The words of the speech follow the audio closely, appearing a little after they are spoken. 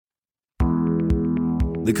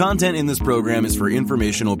The content in this program is for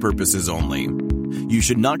informational purposes only. You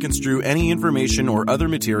should not construe any information or other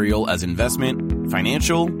material as investment,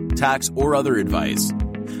 financial, tax, or other advice.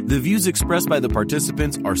 The views expressed by the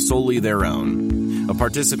participants are solely their own. A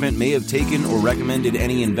participant may have taken or recommended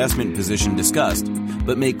any investment position discussed,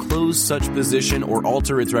 but may close such position or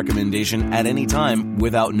alter its recommendation at any time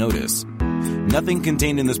without notice. Nothing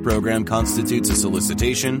contained in this program constitutes a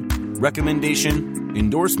solicitation, recommendation,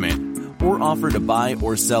 endorsement, or offer to buy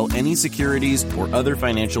or sell any securities or other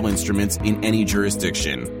financial instruments in any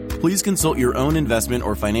jurisdiction. Please consult your own investment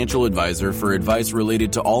or financial advisor for advice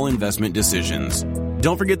related to all investment decisions.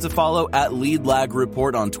 Don't forget to follow at Lead Lag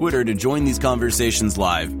Report on Twitter to join these conversations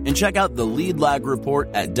live, and check out the Lead Lag Report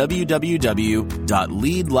at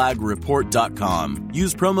www.leadlagreport.com.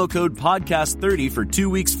 Use promo code podcast30 for 2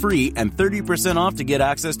 weeks free and 30% off to get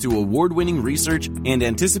access to award-winning research and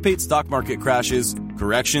anticipate stock market crashes,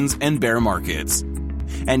 corrections, and bear markets.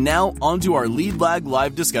 And now, on to our Lead Lag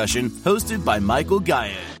Live discussion, hosted by Michael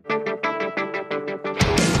Guyett.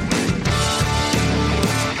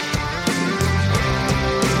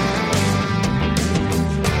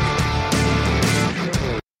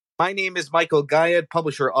 My name is Michael Guyett,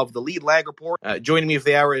 publisher of the Lead Lag Report. Joining me for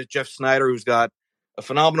the hour is Jeff Snider, who's got a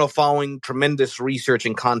phenomenal following, tremendous research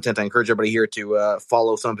and content. I encourage everybody here to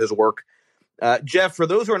follow some of his work. Jeff, for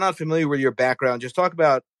those who are not familiar with your background, just talk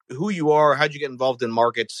about who you are, how'd you get involved in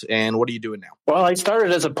markets, and what are you doing now? Well, I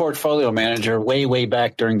started as a portfolio manager way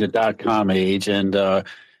back during the dot-com age, and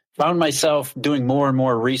found myself doing more and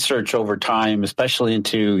more research over time, especially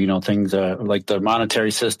into things like the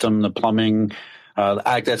monetary system, the plumbing.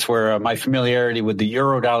 That's where my familiarity with the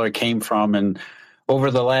euro dollar came from. And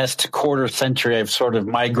over the last quarter century, I've sort of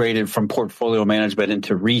migrated from portfolio management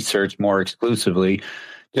into research more exclusively,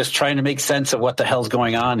 just trying to make sense of what the hell's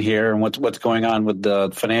going on here and what's going on with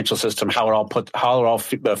the financial system, how it all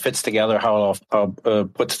fits together, how it all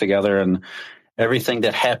puts together, and everything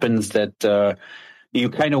that happens that you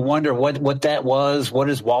kind of wonder what that was. What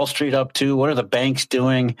is Wall Street up to? What are the banks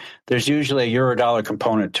doing? There's usually a euro dollar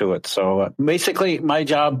component to it. So basically, my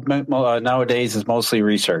job nowadays is mostly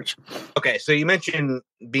research. Okay, so you mentioned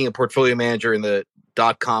being a portfolio manager in the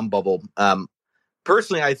dot-com bubble.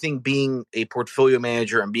 Personally, I think being a portfolio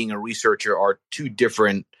manager and being a researcher are two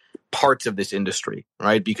different parts of this industry,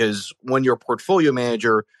 right? Because when you're a portfolio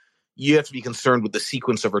manager, you have to be concerned with the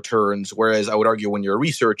sequence of returns, whereas I would argue when you're a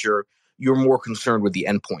researcher, you're more concerned with the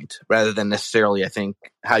endpoint rather than necessarily, I think,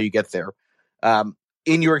 how you get there.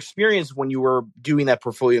 In your experience when you were doing that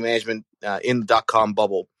portfolio management in the dot-com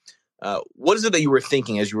bubble, what is it that you were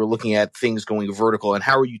thinking as you were looking at things going vertical, and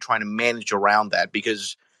how are you trying to manage around that?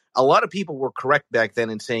 Because a lot of people were correct back then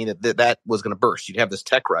in saying that was going to burst. You'd have this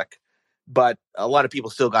tech wreck, but a lot of people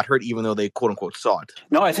still got hurt even though they quote-unquote saw it.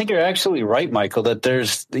 No, I think you're absolutely right, Michael, that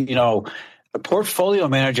there's, a portfolio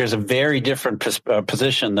manager is a very different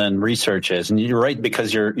position than research is, and you're right,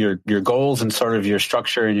 because your goals and sort of your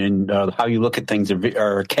structure and how you look at things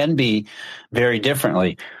can be very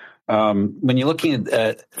differently. When you're looking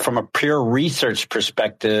at from a pure research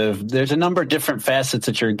perspective, there's a number of different facets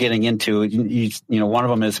that you're getting into. One of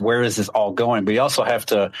them is, where is this all going? But you also have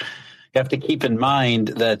to keep in mind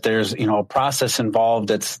that there's a process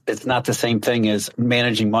involved. It's not the same thing as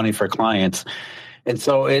managing money for clients. And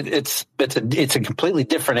so it's a completely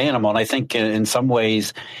different animal. And I think in some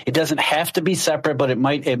ways it doesn't have to be separate, but it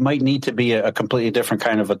might need to be a completely different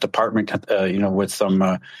kind of a department, with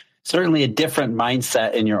some certainly a different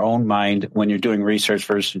mindset in your own mind when you're doing research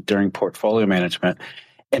versus during portfolio management.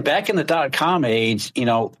 And back in the dot-com age,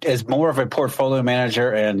 as more of a portfolio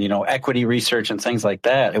manager and, equity research and things like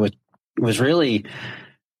that, it was really,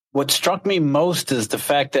 what struck me most is the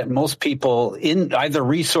fact that most people in either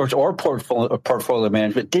research or portfolio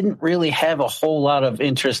management didn't really have a whole lot of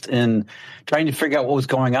interest in trying to figure out what was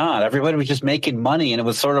going on. Everybody was just making money, and it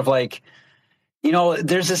was sort of like,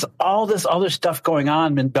 there's all this other stuff going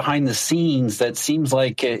on behind the scenes that seems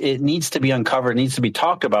like it needs to be uncovered, needs to be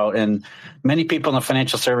talked about. And many people in the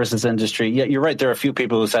financial services industry, you're right, there are a few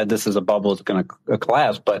people who said this is a bubble, it's going to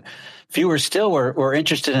collapse, but fewer still were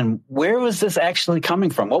interested in where was this actually coming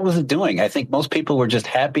from? What was it doing? I think most people were just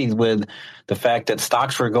happy with the fact that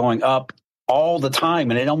stocks were going up all the time,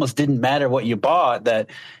 and it almost didn't matter what you bought, that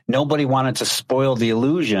nobody wanted to spoil the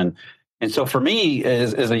illusion. And so for me,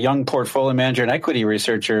 as a young portfolio manager and equity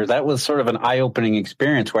researcher, that was sort of an eye-opening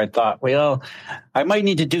experience where I thought, well, I might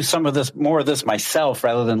need to do more of this myself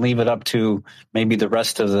rather than leave it up to maybe the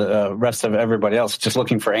rest of everybody else just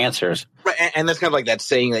looking for answers. Right, and that's kind of like that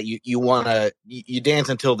saying that you dance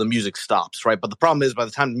until the music stops, right? But the problem is, by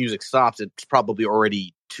the time the music stops, it's probably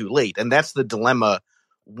already too late. And that's the dilemma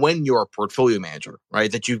when you're a portfolio manager,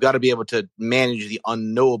 right? That you've got to be able to manage the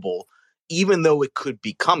unknowable, even though it could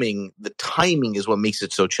be coming. The timing is what makes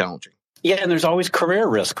it so challenging. Yeah, and there's always career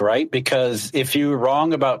risk, right? Because if you're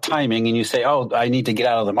wrong about timing and you say, oh, I need to get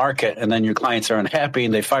out of the market, and then your clients are unhappy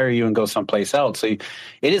and they fire you and go someplace else. So it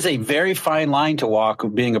is a very fine line to walk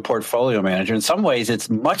being a portfolio manager. In some ways,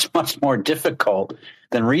 it's much, much more difficult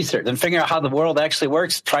than research, than figuring out how the world actually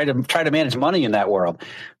works, try to manage money in that world.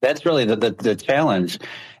 That's really the challenge.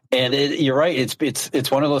 And you're right.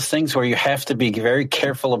 It's one of those things where you have to be very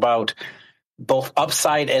careful about both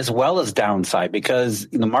upside as well as downside, because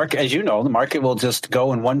the market, as you know, the market will just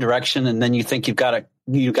go in one direction, and then you think you've got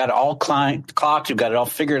it all clocked, you've got it all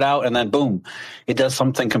figured out, and then boom, it does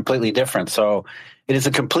something completely different. So it is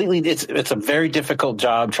it's a very difficult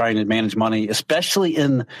job trying to manage money, especially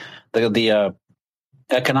in the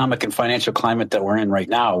economic and financial climate that we're in right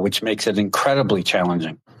now, which makes it incredibly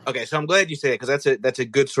challenging. Okay, so I'm glad you say that, because that's a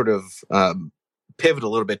good sort of pivot a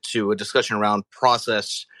little bit to a discussion around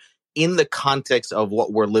process in the context of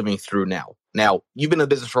what we're living through now. Now, you've been in the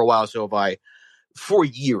business for a while, so for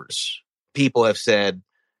years, people have said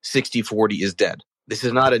 60-40 is dead. This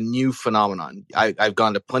is not a new phenomenon. I've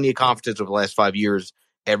gone to plenty of conferences over the last 5 years.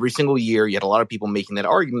 Every single year, you had a lot of people making that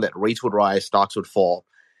argument that rates would rise, stocks would fall.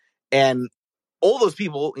 And all those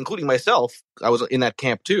people, including myself, I was in that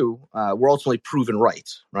camp too, were ultimately proven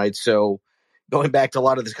right? So going back to a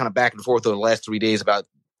lot of this kind of back and forth over the last 3 days about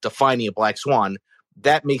defining a black swan,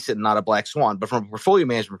 that makes it not a black swan. But from a portfolio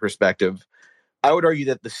management perspective, I would argue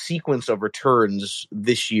that the sequence of returns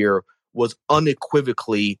this year was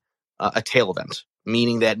unequivocally a tail event,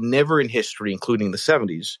 meaning that never in history, including the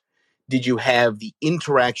 70s, did you have the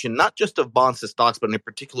interaction, not just of bonds to stocks, but in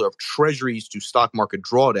particular of treasuries to stock market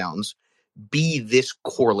drawdowns, be this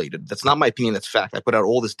correlated. That's not my opinion. That's fact. I put out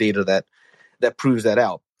all this data that proves that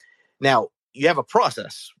out. Now, you have a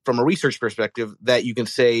process from a research perspective that you can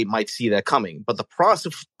say might see that coming. But the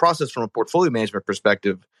process from a portfolio management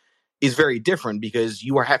perspective is very different, because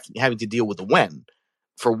you are having to deal with the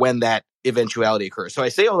when that eventuality occurs. So I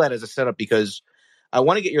say all that as a setup because I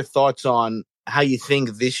want to get your thoughts on how you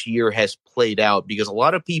think this year has played out, because a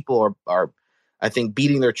lot of people are I think,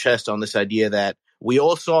 beating their chest on this idea that we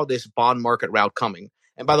all saw this bond market rout coming.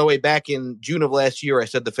 And by the way, back in June of last year, I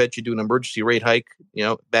said the Fed should do an emergency rate hike.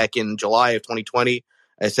 Back in July of 2020,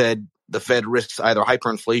 I said the Fed risks either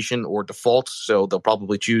hyperinflation or default, so they'll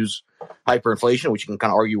probably choose hyperinflation, which you can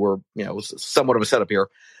kind of argue was somewhat of a setup here.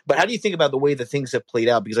 But how do you think about the way that things have played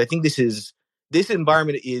out? Because I think this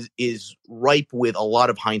environment is ripe with a lot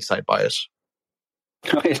of hindsight bias.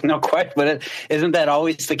 No question, but isn't that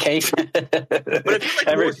always the case? But I feel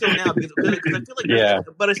like more so now because I feel like yeah.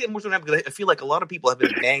 But I say more so now because I feel like a lot of people have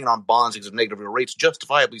been banging on bonds because of negative real rates,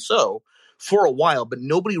 justifiably so, for a while, but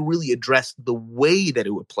nobody really addressed the way that it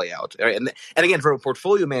would play out. Right? And again, from a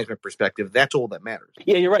portfolio management perspective, that's all that matters.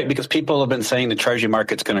 Yeah, you're right, because people have been saying the Treasury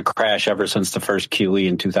market's going to crash ever since the first QE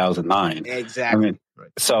in 2009. Exactly.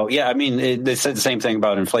 So, they said the same thing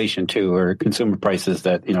about inflation, too, or consumer prices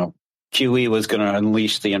that, QE was going to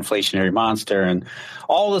unleash the inflationary monster, and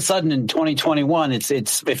all of a sudden in 2021, it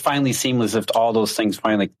finally seemed as if all those things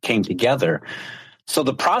finally came together. So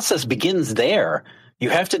the process begins there. You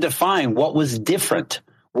have to define what was different,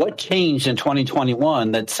 what changed in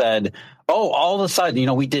 2021 that said, all of a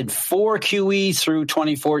sudden, we did 4 QEs through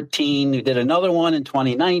 2014, we did another one in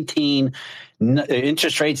 2019.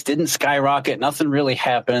 Interest rates didn't skyrocket. Nothing really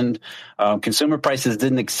happened. Consumer prices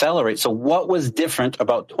didn't accelerate. So what was different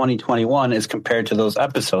about 2021 as compared to those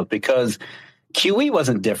episodes? Because QE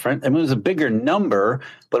wasn't different. It was a bigger number,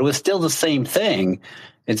 but it was still the same thing.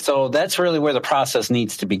 And so that's really where the process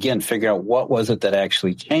needs to begin, figure out what was it that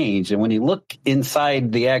actually changed. And when you look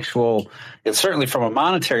inside the actual, certainly from a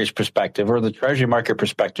monetary perspective or the Treasury market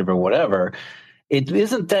perspective or whatever, it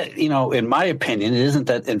isn't that, in my opinion, it isn't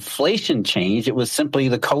that inflation changed. It was simply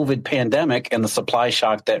the COVID pandemic and the supply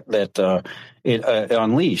shock that it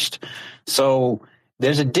unleashed. So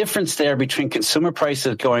there's a difference there between consumer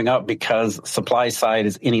prices going up because supply side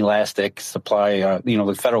is inelastic. Supply,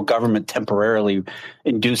 the federal government temporarily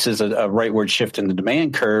induces a rightward shift in the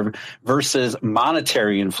demand curve versus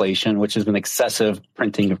monetary inflation, which has been excessive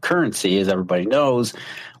printing of currency, as everybody knows,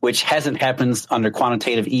 which hasn't happened under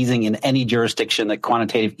quantitative easing in any jurisdiction that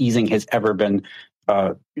quantitative easing has ever been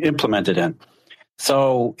implemented in.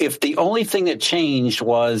 So if the only thing that changed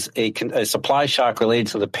was a supply shock related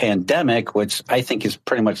to the pandemic, which I think is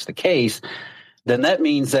pretty much the case, then that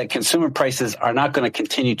means that consumer prices are not going to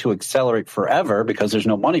continue to accelerate forever because there's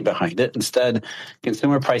no money behind it. Instead,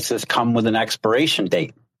 consumer prices come with an expiration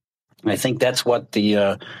date. And I think that's what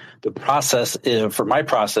the the process for my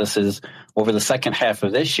process is over the second half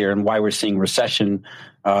of this year, and why we're seeing recession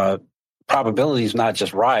probabilities not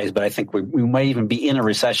just rise, but I think we might even be in a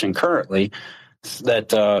recession currently.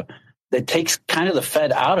 That takes kind of the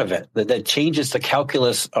Fed out of it. That changes the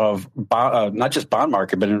calculus of not just bond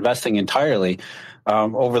market, but investing entirely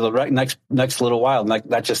over the next little while.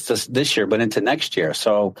 Not just this year, but into next year.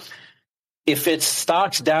 So if it's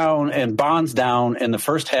stocks down and bonds down in the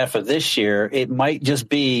first half of this year, it might just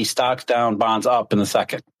be stocks down, bonds up in the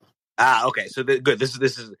second. Okay. So good. This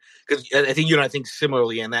is because I think you and I think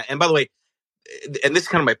similarly in that. And by the way, and this is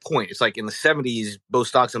kind of my point. It's like in the 70s, both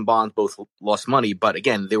stocks and bonds both lost money. But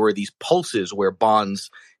again, there were these pulses where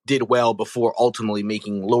bonds did well before ultimately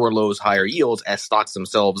making lower lows, higher yields as stocks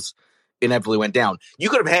themselves inevitably went down. You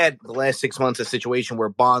could have had the last 6 months a situation where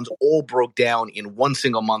bonds all broke down in one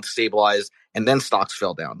single month, stabilized, and then stocks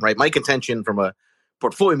fell down, right? My contention from a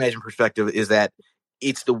portfolio management perspective is that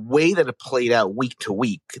it's the way that it played out week to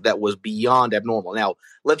week that was beyond abnormal. Now,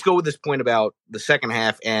 let's go with this point about the second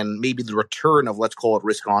half and maybe the return of, let's call it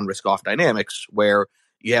risk on, risk off dynamics, where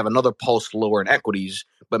you have another pulse lower in equities,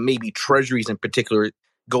 but maybe treasuries in particular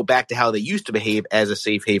go back to how they used to behave as a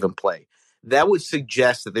safe haven play. That would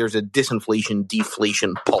suggest that there's a disinflation,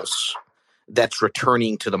 deflation pulse that's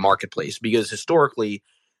returning to the marketplace, because historically,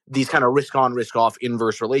 these kind of risk on, risk off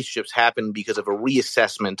inverse relationships happen because of a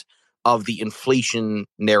reassessment of the inflation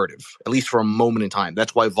narrative, at least for a moment in time.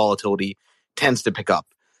 That's why volatility tends to pick up.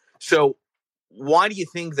 So why do you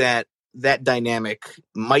think that that dynamic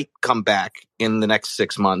might come back in the next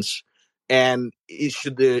 6 months? And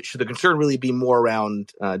should the concern really be more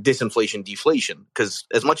around disinflation, deflation? Because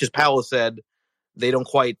as much as Powell has said, they don't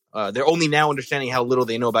quite, they're only now understanding how little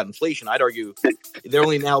they know about inflation. I'd argue they're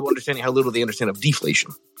only now understanding how little they understand of deflation.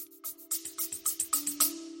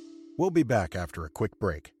 We'll be back after a quick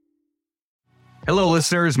break. Hello,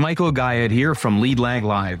 listeners. Michael Guyette here from Lead Lag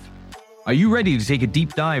Live. Are you ready to take a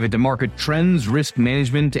deep dive into market trends, risk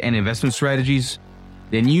management, and investment strategies?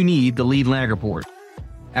 Then you need the Lead Lag Report.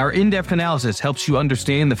 Our in-depth analysis helps you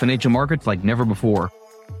understand the financial markets like never before.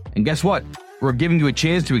 And guess what? We're giving you a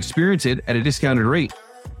chance to experience it at a discounted rate.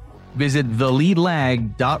 Visit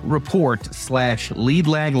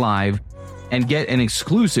theleadlag.report/leadlaglive and get an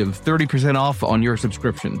exclusive 30% off on your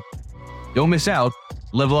subscription. Don't miss out.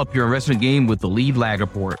 Level up your investment game with the Lead Lag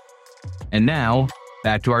Report. And now,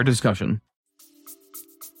 back to our discussion.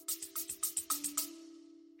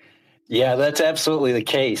 Yeah, that's absolutely the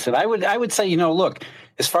case. And I would say, look,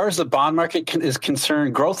 as far as the bond market is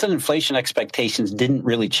concerned, growth and inflation expectations didn't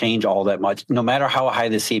really change all that much, no matter how high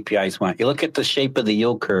the CPIs went. You look at the shape of the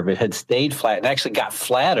yield curve, it had stayed flat and actually got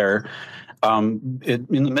flatter in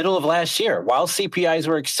the middle of last year. While CPIs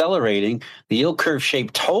were accelerating, the yield curve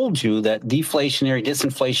shape told you that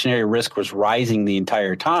disinflationary risk was rising the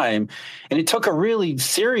entire time. And it took a really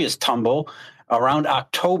serious tumble around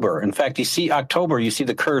October. In fact, you see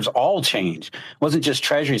the curves all change. It wasn't just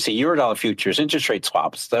Treasuries, you see Eurodollar futures, interest rate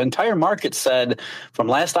swaps. The entire market said from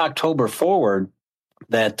last October forward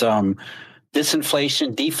that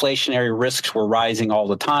disinflation, deflationary risks were rising all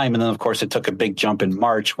the time. And then, of course, it took a big jump in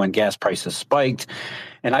March when gas prices spiked.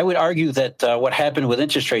 And I would argue that what happened with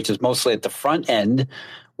interest rates is mostly at the front end,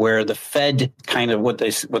 where the Fed kind of what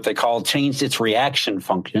they call changed its reaction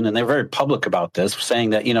function. And they're very public about this,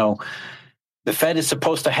 saying that, the Fed is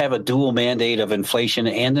supposed to have a dual mandate of inflation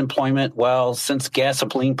and employment. Well, since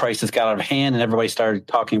gasoline prices got out of hand and everybody started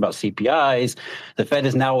talking about CPIs, the Fed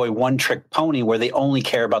is now a one-trick pony where they only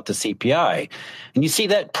care about the CPI. And you see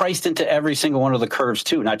that priced into every single one of the curves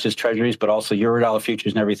too, not just Treasuries, but also Eurodollar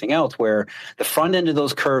futures and everything else, where the front end of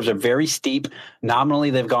those curves are very steep.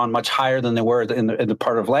 Nominally, they've gone much higher than they were in the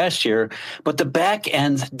part of last year, but the back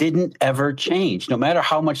ends didn't ever change. No matter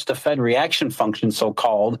how much the Fed reaction function,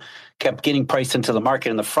 so-called, kept getting priced into the market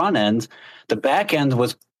in the front end, the back end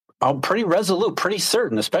was pretty resolute, pretty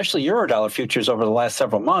certain, especially Eurodollar futures over the last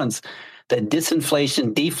several months, that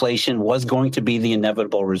disinflation, deflation was going to be the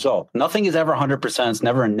inevitable result. Nothing is ever 100%. It's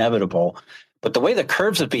never inevitable. But the way the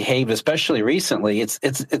curves have behaved, especially recently, it's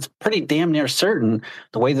pretty damn near certain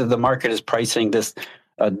the way that the market is pricing this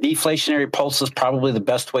deflationary pulse is probably the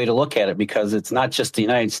best way to look at it, because it's not just the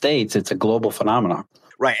United States, it's a global phenomenon.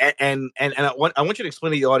 Right. And I want you to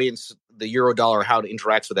explain to the audience the Eurodollar, how it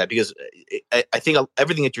interacts with that, because I think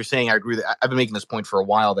everything that you're saying, I agree that I've been making this point for a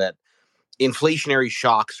while, that inflationary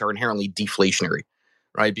shocks are inherently deflationary,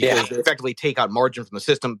 right? Because they effectively take out margin from the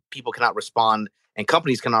system. People cannot respond and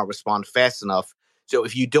companies cannot respond fast enough. So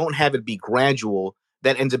if you don't have it be gradual,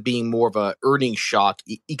 that ends up being more of a earnings shock,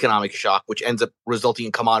 economic shock, which ends up resulting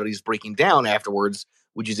in commodities breaking down afterwards,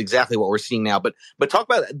 which is exactly what we're seeing now. But talk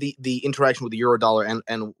about the interaction with the euro dollar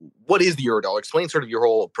and what is the euro dollar? Explain sort of your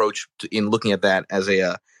whole approach in looking at that as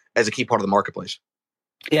a key part of the marketplace.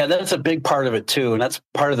 Yeah, that's a big part of it too, and that's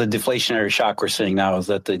part of the deflationary shock we're seeing now. Is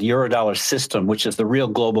that the euro-dollar system, which is the real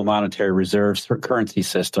global monetary reserves currency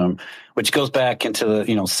system, which goes back into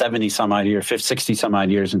the 70 some odd years, 60 some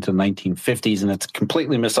odd years into the 1950s, and it's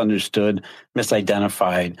completely misunderstood,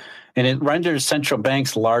 misidentified, and it renders central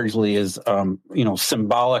banks largely as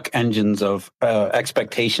symbolic engines of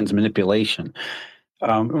expectations manipulation.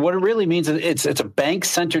 What it really means is it's a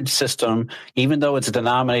bank-centered system, even though it's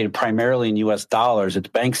denominated primarily in U.S. dollars. It's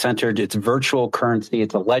bank-centered. It's virtual currency.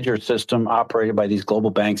 It's a ledger system operated by these global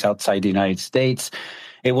banks outside the United States.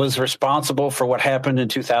 It was responsible for what happened in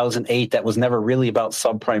 2008. That was never really about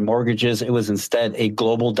subprime mortgages. It was instead a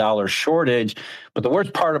global dollar shortage. But the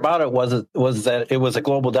worst part about it was that it was a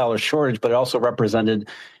global dollar shortage, but it also represented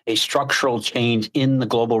a structural change in the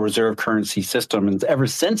global reserve currency system. And ever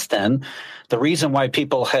since then, the reason why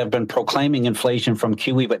people have been proclaiming inflation from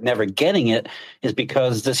QE but never getting it is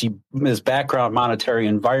because this background monetary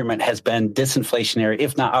environment has been disinflationary,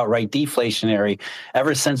 if not outright deflationary,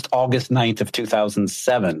 ever since August 9th of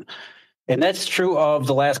 2007. And that's true of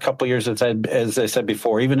the last couple of years, as I said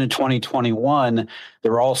before. Even in 2021,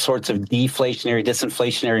 there were all sorts of deflationary,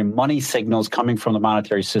 disinflationary money signals coming from the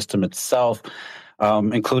monetary system itself,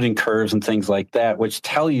 including curves and things like that, which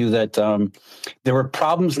tell you that there were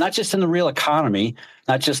problems not just in the real economy,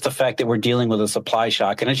 not just the fact that we're dealing with a supply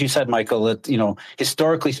shock. And as you said, Michael, that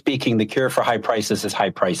historically speaking, the cure for high prices is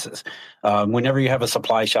high prices. Whenever you have a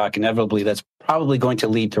supply shock, inevitably that's probably going to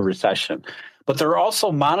lead to recession. But there are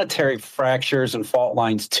also monetary fractures and fault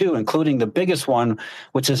lines too, including the biggest one,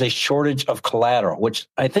 which is a shortage of collateral, which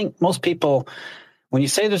I think most people, when you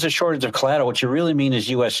say there's a shortage of collateral, what you really mean is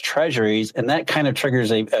U.S. Treasuries, and that kind of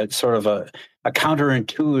triggers a sort of a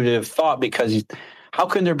counterintuitive thought, because how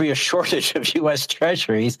can there be a shortage of U.S.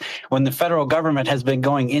 Treasuries when the federal government has been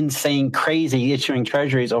going insane, crazy, issuing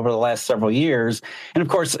Treasuries over the last several years? And of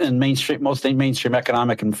course, in most mainstream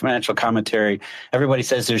economic and financial commentary, everybody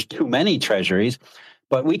says there's too many Treasuries.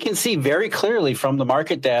 But we can see very clearly from the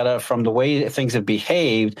market data, from the way things have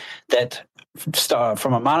behaved, that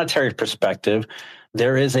from a monetary perspective,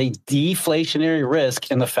 there is a deflationary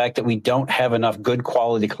risk in the fact that we don't have enough good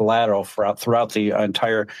quality collateral throughout the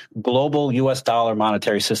entire global U.S. dollar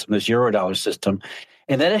monetary system, this euro dollar system,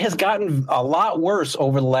 and that it has gotten a lot worse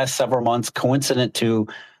over the last several months, coincident to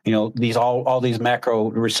all these macro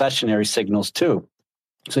recessionary signals too.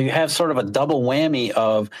 So you have sort of a double whammy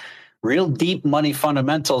of real deep money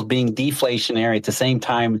fundamentals being deflationary at the same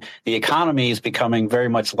time the economy is becoming very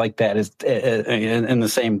much like that in the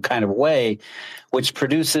same kind of way, which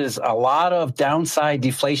produces a lot of downside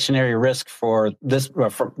deflationary risk for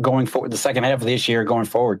going forward, the second half of this year going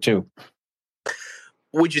forward too.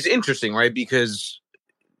 Which is interesting, right? Because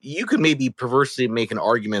you could maybe perversely make an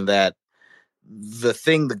argument that the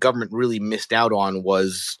thing the government really missed out on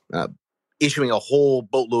was issuing a whole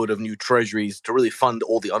boatload of new treasuries to really fund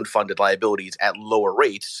all the unfunded liabilities at lower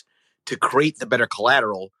rates to create the better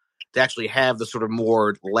collateral to actually have the sort of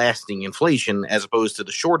more lasting inflation, as opposed to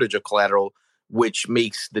the shortage of collateral, which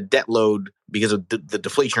makes the debt load, because of the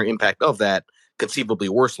deflationary impact of that, conceivably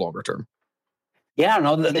worse longer term. Yeah,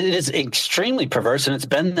 no, it is extremely perverse, and it's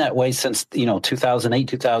been that way since 2008,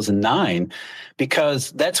 2009,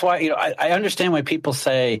 because that's why I understand why people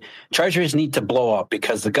say treasuries need to blow up,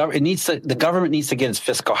 because the government needs to get its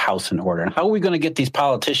fiscal house in order. And how are we going to get these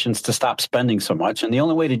politicians to stop spending so much? And the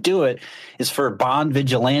only way to do it is for bond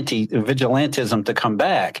vigilantism to come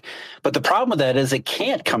back. But the problem with that is it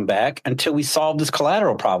can't come back until we solve this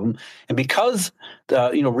collateral problem, and because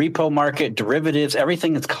repo market, derivatives,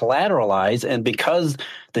 everything is collateralized, and because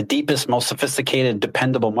the deepest, most sophisticated,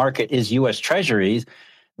 dependable market is U.S. Treasuries,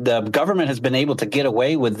 the government has been able to get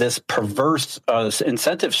away with this perverse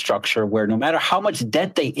incentive structure where no matter how much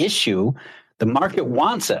debt they issue, the market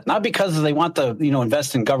wants it, not because they want to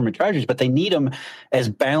invest in government treasuries, but they need them as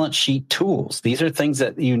balance sheet tools. These are things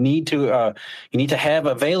that you need to have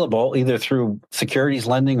available either through securities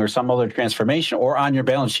lending or some other transformation, or on your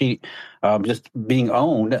balance sheet, just being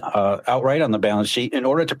owned outright on the balance sheet in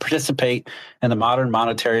order to participate in the modern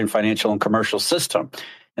monetary and financial and commercial system.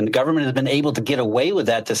 And the government has been able to get away with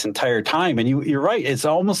that this entire time. And you're right. It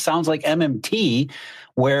almost sounds like MMT,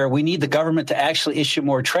 where we need the government to actually issue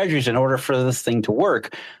more treasuries in order for this thing to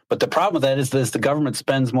work. But the problem with that is the government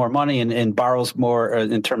spends more money and borrows more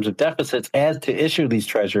in terms of deficits as to issue these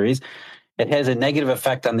treasuries. it has a negative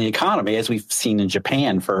effect on the economy, as we've seen in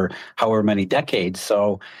Japan for however many decades.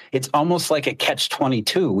 So it's almost like a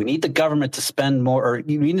catch-22. We need the government to spend more, or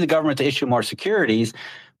we need the government to issue more securities.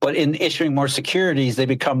 But in issuing more securities, they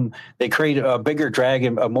create a bigger drag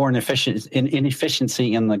and a more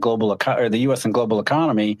inefficiency in the global or the U.S. and global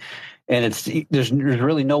economy, and there's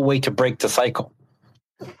really no way to break the cycle.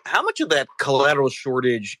 How much of that collateral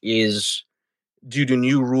shortage is due to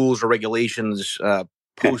new rules or regulations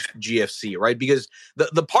post GFC, right? Because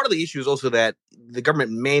the part of the issue is also that the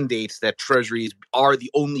government mandates that treasuries are the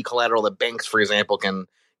only collateral that banks, for example, can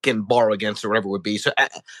borrow against or whatever it would be. So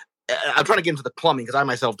I'm trying to get into the plumbing because I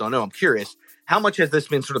myself don't know. I'm curious, how much has this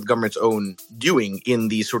been sort of the government's own doing in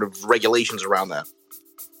these sort of regulations around that?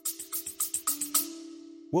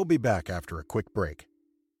 We'll be back after a quick break.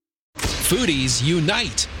 Foodies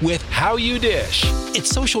unite with How You Dish. It's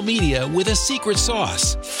social media with a secret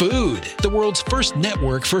sauce. Food, the world's first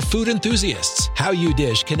network for food enthusiasts. How You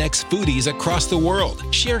Dish connects foodies across the world.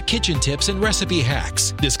 Share kitchen tips and recipe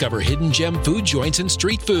hacks. Discover hidden gem food joints and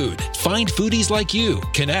street food. Find foodies like you.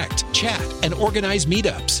 Connect, chat, and organize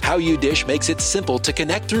meetups. How You Dish makes it simple to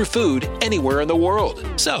connect through food anywhere in the world.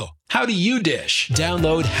 So, how do you dish?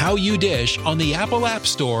 Download How You Dish on the Apple App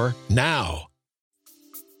Store now.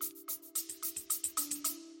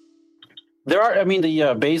 There are,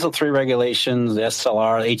 the Basel III regulations, the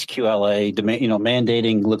SLR, HQLA,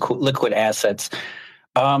 mandating liquid assets.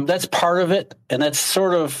 That's part of it, and that's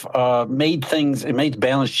sort of made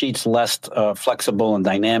balance sheets less flexible and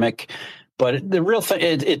dynamic. But the real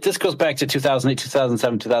thing, this goes back to 2008,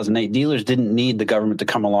 2007, 2008. Dealers didn't need the government to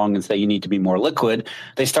come along and say you need to be more liquid.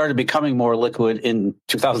 They started becoming more liquid in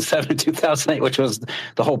 2007, 2008, which was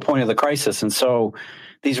the whole point of the crisis. And so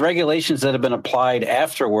these regulations that have been applied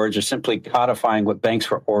afterwards are simply codifying what banks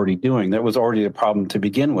were already doing. That was already a problem to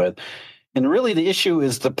begin with. And really the issue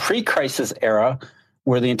is the pre-crisis era,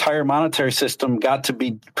 where the entire monetary system got to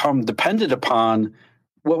become dependent upon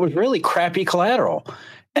what was really crappy collateral.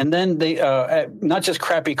 And then they not just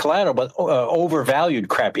crappy collateral, but overvalued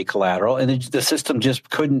crappy collateral. And the system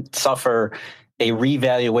just couldn't suffer a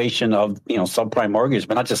revaluation of, subprime mortgages,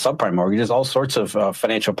 but not just subprime mortgages, all sorts of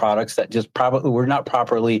financial products that just probably were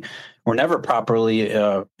never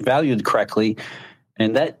properly valued correctly.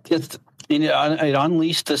 And that just, it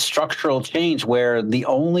unleashed a structural change where the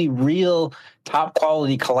only real top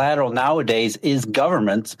quality collateral nowadays is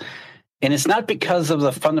government. And it's not because of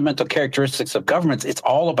the fundamental characteristics of governments. It's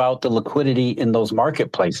all about the liquidity in those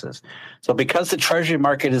marketplaces. So because the treasury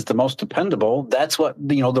market is the most dependable, that's what,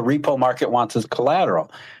 the repo market wants as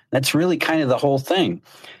collateral. That's really kind of the whole thing.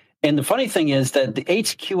 And the funny thing is that the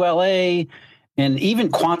HQLA and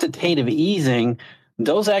even quantitative easing,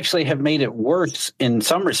 those actually have made it worse in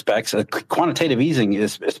some respects. Quantitative easing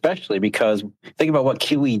is especially because think about what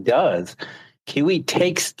QE does. QE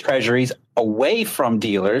takes treasuries away from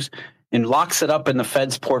dealers and locks it up in the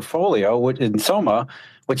Fed's portfolio in SOMA,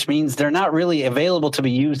 which means they're not really available to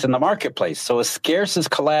be used in the marketplace. So as scarce as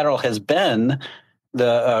collateral has been,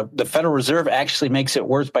 the Federal Reserve actually makes it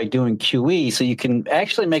worse by doing QE. So you can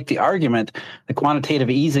actually make the argument that quantitative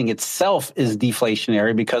easing itself is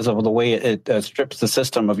deflationary because of the way it strips the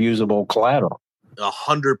system of usable collateral.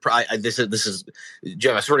 100%. This is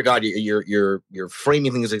Jeff. I swear to God, you're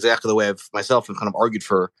framing things exactly the way I've myself have kind of argued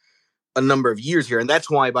for a number of years here, and that's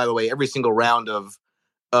why, by the way, every single round of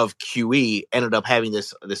QE ended up having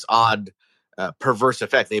this odd perverse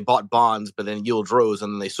effect. They bought bonds, but then yields rose,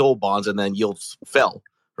 and then they sold bonds, and then yields fell.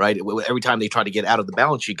 Right, every time they try to get out of the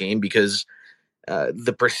balance sheet game, because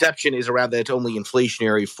the perception is around that it's only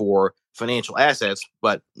inflationary for financial assets,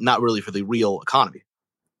 but not really for the real economy.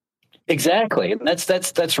 Exactly. And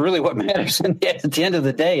that's really what matters. And at the end of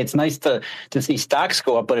the day, it's nice to see stocks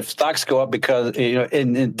go up. But if stocks go up because,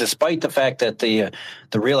 and despite the fact that the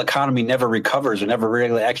real economy never recovers or never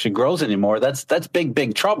really actually grows anymore, that's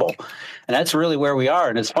big trouble. And that's really where we are.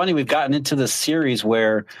 And it's funny, we've gotten into this series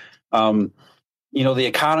where, the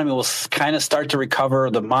economy will kind of start to recover.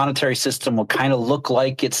 The monetary system will kind of look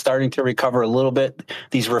like it's starting to recover a little bit,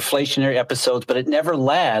 these reflationary episodes, but it never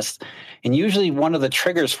lasts. And usually one of the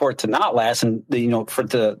triggers for it to not last and, for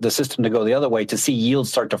the system to go the other way, to see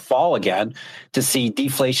yields start to fall again, to see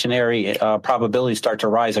deflationary probabilities start to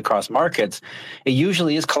rise across markets, it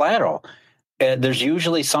usually is collateral. There's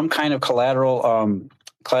usually some kind of collateral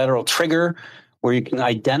trigger where you can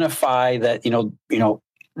identify that,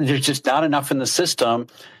 there's just not enough in the system,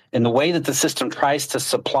 and the way that the system tries to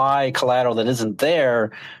supply collateral that isn't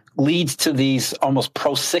there leads to these almost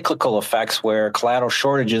pro-cyclical effects where collateral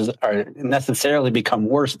shortages are necessarily become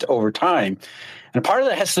worse over time. And part of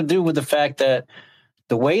that has to do with the fact that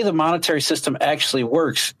the way the monetary system actually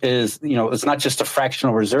works is, it's not just a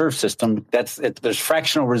fractional reserve system. There's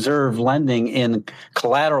fractional reserve lending in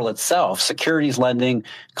collateral itself, securities lending,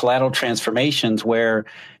 collateral transformations, where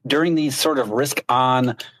during these sort of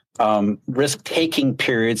risk-taking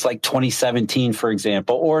periods like 2017, for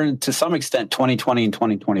example, or to some extent 2020 and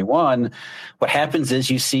 2021, what happens is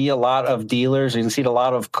you see a lot of dealers, and you see a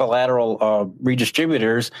lot of collateral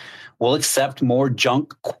redistributors will accept more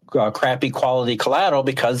junk, crappy quality collateral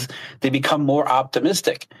because they become more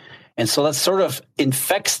optimistic. And so that sort of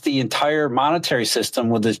infects the entire monetary system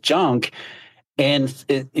with this junk. And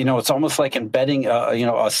it's almost like embedding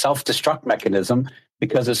a self-destruct mechanism,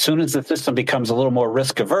 because as soon as the system becomes a little more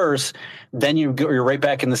risk averse, then you're right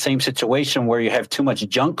back in the same situation where you have too much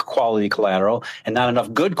junk quality collateral and not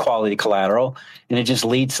enough good quality collateral. And it just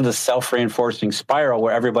leads to the self-reinforcing spiral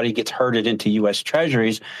where everybody gets herded into U.S.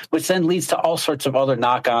 Treasuries, which then leads to all sorts of other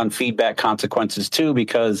knock-on feedback consequences too,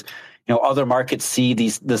 because other markets see the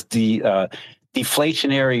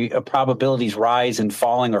deflationary probabilities rise and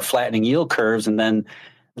falling or flattening yield curves, and then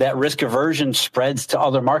that risk aversion spreads to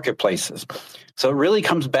other marketplaces. So it really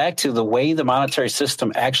comes back to the way the monetary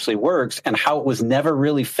system actually works and how it was never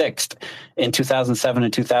really fixed in 2007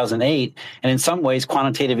 and 2008. And in some ways,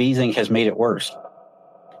 quantitative easing has made it worse.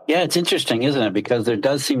 Yeah, it's interesting, isn't it? Because there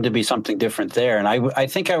does seem to be something different there. And I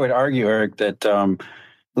think I would argue, Eric, that at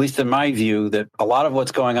least in my view, that a lot of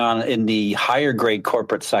what's going on in the higher grade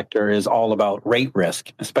corporate sector is all about rate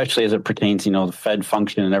risk, especially as it pertains, the Fed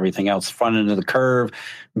function and everything else, front end of the curve,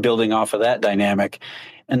 building off of that dynamic.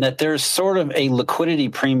 And that there's sort of a liquidity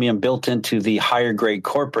premium built into the higher grade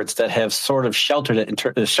corporates that have sort of sheltered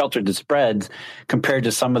the spreads compared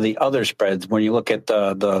to some of the other spreads. When you look at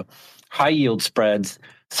the high yield spreads,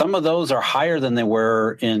 some of those are higher than they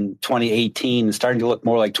were in 2018 and starting to look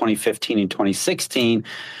more like 2015 and 2016,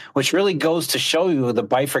 which really goes to show you the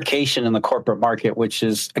bifurcation in the corporate market, which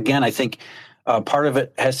is, again, I think part of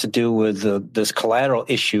it has to do with this collateral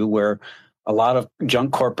issue where a lot of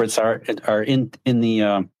junk corporates are in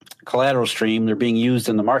the collateral stream. They're being used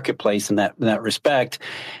in the marketplace in that respect.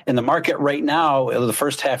 And the market right now, the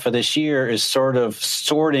first half of this year, is sort of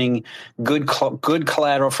sorting good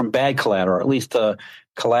collateral from bad collateral, or at least the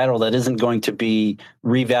collateral that isn't going to be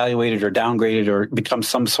reevaluated or downgraded or become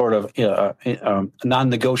some sort of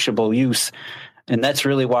non-negotiable use. And that's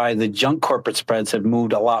really why the junk corporate spreads have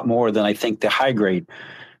moved a lot more than I think the high grade.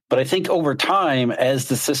 But I think over time, as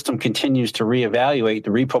the system continues to reevaluate the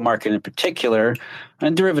repo market in particular,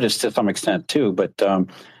 and derivatives to some extent too, but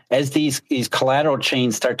as these collateral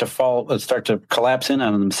chains start to collapse in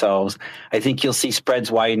on themselves, I think you'll see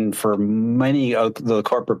spreads widen for many of the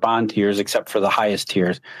corporate bond tiers, except for the highest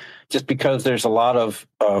tiers, just because there's a lot of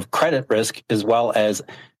credit risk, as well as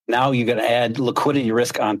now you're going to add liquidity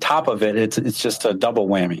risk on top of it. It's just a double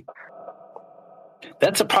whammy.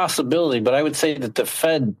 That's a possibility, but I would say that the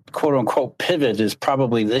Fed, quote unquote, pivot is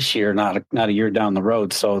probably this year, not a year down the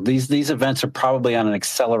road. So these events are probably on an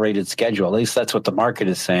accelerated schedule. At least that's what the market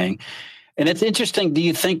is saying. And it's interesting. Do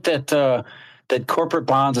you think that that corporate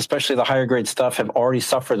bonds, especially the higher grade stuff, have already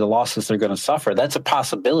suffered the losses they're going to suffer? That's a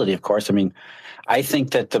possibility, of course. I mean, I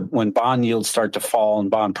think that when bond yields start to fall and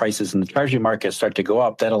bond prices in the treasury market start to go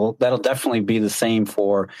up, that'll definitely be the same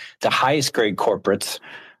for the highest grade corporates.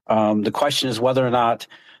 The question is whether or not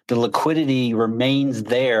the liquidity remains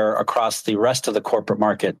there across the rest of the corporate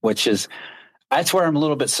market, that's where I'm a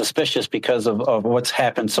little bit suspicious because of what's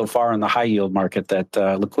happened so far in the high yield market, that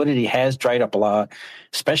liquidity has dried up a lot,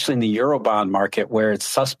 especially in the Eurobond market where it's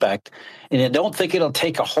suspect. And I don't think it'll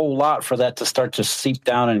take a whole lot for that to start to seep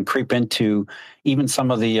down and creep into even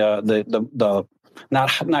some of the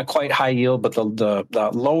not quite high yield, but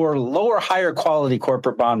the lower, higher quality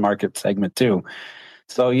corporate bond market segment too.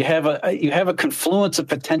 So you have a confluence of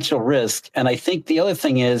potential risk. And I think the other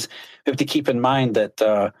thing is we have to keep in mind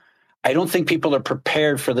that I don't think people are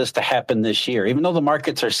prepared for this to happen this year, even though the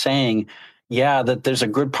markets are saying, that there's a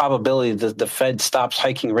good probability that the Fed stops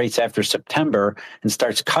hiking rates after September and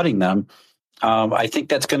starts cutting them. I think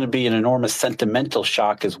that's going to be an enormous sentimental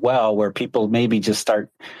shock as well, where people maybe just start,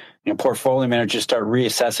 portfolio managers start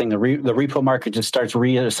reassessing the repo market, just starts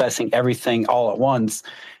reassessing everything all at once.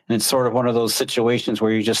 And it's sort of one of those situations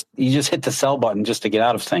where you just hit the sell button just to get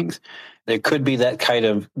out of things. There could be that kind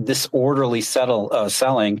of disorderly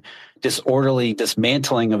selling, disorderly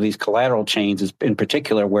dismantling of these collateral chains in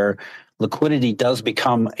particular, where liquidity does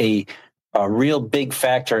become a real big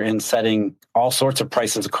factor in setting all sorts of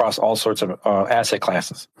prices across all sorts of asset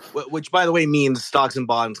classes. Which, by the way, means stocks and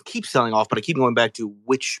bonds keep selling off, but I keep going back to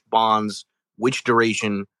which bonds, which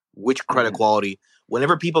duration, which credit quality.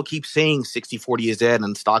 whenever people keep saying 60-40 is dead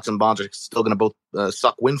and stocks and bonds are still going to both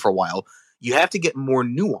suck wind for a while, you have to get more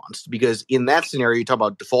nuanced, because in that scenario, you talk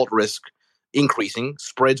about default risk increasing,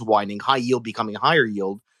 spreads widening, high yield becoming higher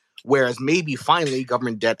yield, whereas maybe finally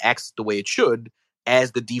government debt acts the way it should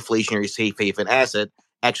as the deflationary safe haven asset,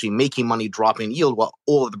 actually making money, dropping yield while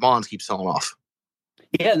all of the bonds keep selling off.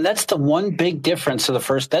 Yeah, and that's the one big difference to the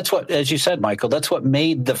first. That's what, as you said, Michael, that's what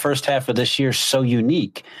made the first half of this year so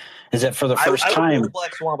unique, is that for the first time. I would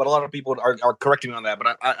black swan, but a lot of people are correcting me on that.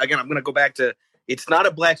 But again, I'm going to go back to, it's not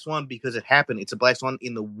a black swan because it happened. It's a black swan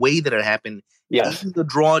in the way that it happened. Yes. Even the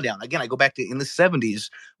drawdown. Again, I go back to in the 70s,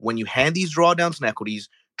 when you had these drawdowns in equities,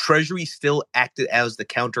 Treasury still acted as the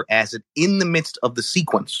counter asset in the midst of the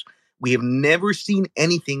sequence. We have never seen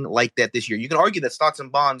anything like that this year. You can argue that stocks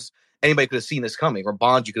and bonds, anybody could have seen this coming, or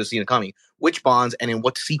bonds, you could have seen it coming. Which bonds and in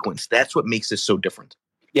what sequence? That's what makes this so different.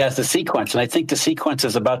 Yes, the sequence. And I think the sequence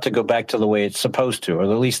is about to go back to the way it's supposed to, or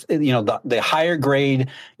at least, the higher grade,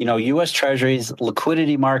 U.S. Treasuries,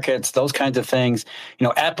 liquidity markets, those kinds of things.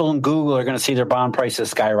 Apple and Google are going to see their bond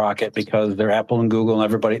prices skyrocket because they're Apple and Google, and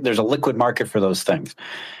everybody, there's a liquid market for those things.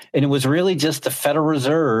 And it was really just the Federal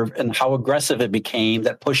Reserve and how aggressive it became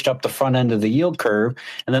that pushed up the front end of the yield curve,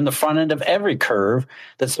 and then the front end of every curve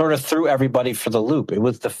that sort of threw everybody for the loop. It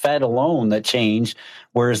was the Fed alone that changed,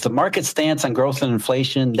 whereas the market stance on growth and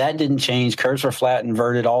inflation, that didn't change. Curves were flat,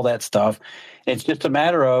 inverted, all that stuff. It's just a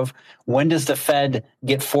matter of, when does the Fed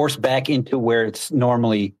get forced back into where it's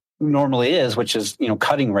normally is, which is,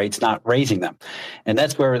 cutting rates, not raising them. And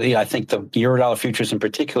that's where I think the Eurodollar futures in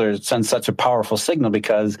particular sends such a powerful signal,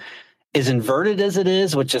 because as inverted as it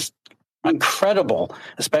is, which is incredible,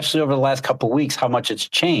 especially over the last couple of weeks, how much it's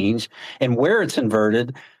changed, and where it's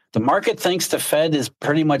inverted, the market thinks the Fed is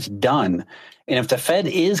pretty much done. And if the Fed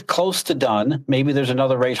is close to done, maybe there's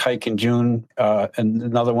another rate hike in June and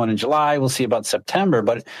another one in July. We'll see about September.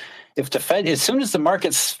 But if the Fed, as soon as the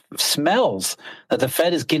market smells that the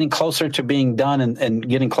Fed is getting closer to being done and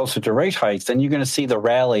getting closer to rate hikes, then you're going to see the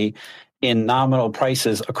rally in nominal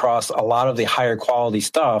prices across a lot of the higher quality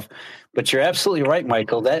stuff. But you're absolutely right,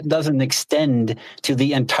 Michael. That doesn't extend to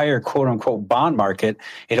the entire quote unquote bond market.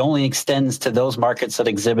 It only extends to those markets that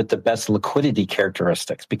exhibit the best liquidity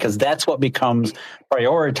characteristics, because that's what becomes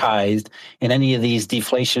prioritized in any of these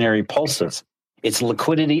deflationary pulses. It's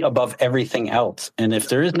liquidity above everything else. And if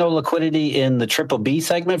there is no liquidity in the triple B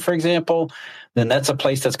segment, for example, then that's a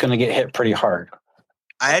place that's going to get hit pretty hard.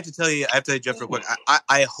 I have to tell you, Jeff, real quick,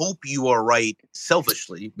 I hope you are right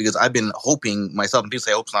selfishly, because I've been hoping myself, and people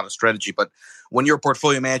say hope's not a strategy, but when you're a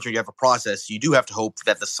portfolio manager, you have a process, you do have to hope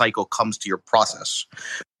that the cycle comes to your process.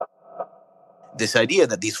 This idea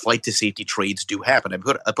that these flight to safety trades do happen.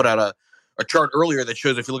 I put out a chart earlier that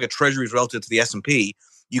shows if you look at treasuries relative to the S&P,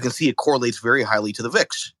 you can see it correlates very highly to the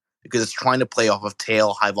VIX, because it's trying to play off of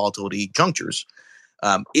tail high volatility junctures.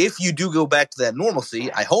 If you do go back to that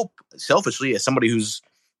normalcy, I hope selfishly, as somebody who's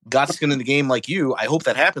got skin in the game like you, I hope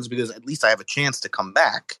that happens, because at least I have a chance to come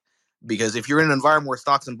back. Because if you're in an environment where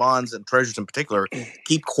stocks and bonds and treasuries in particular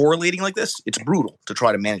keep correlating like this, it's brutal to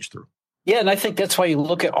try to manage through. Yeah, and I think that's why you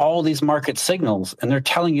look at all these market signals and they're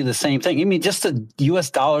telling you the same thing. I mean, just the U.S.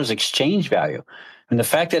 dollar's exchange value and the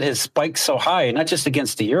fact that it has spiked so high, not just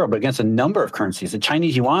against the euro, but against a number of currencies. The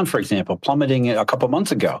Chinese yuan, for example, plummeting a couple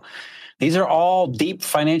months ago. These are all deep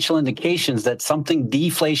financial indications that something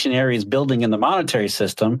deflationary is building in the monetary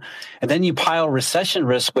system. And then you pile recession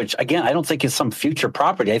risk, which, again, I don't think is some future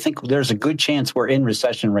property. I think there's a good chance we're in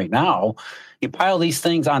recession right now. You pile these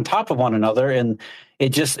things on top of one another, and it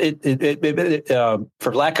just,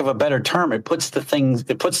 for lack of a better term, it puts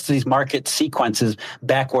these market sequences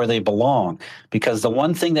back where they belong. Because the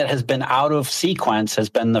one thing that has been out of sequence has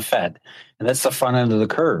been the Fed. And that's the front end of the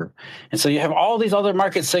curve. And so you have all these other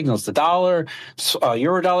market signals, the dollar,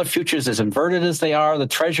 Eurodollar futures, as inverted as they are, the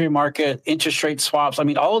treasury market, interest rate swaps. I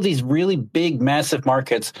mean, all of these really big, massive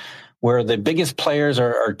markets where the biggest players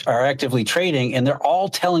are actively trading, and they're all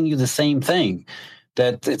telling you the same thing,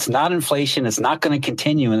 that it's not inflation, it's not going to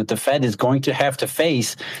continue, and that the Fed is going to have to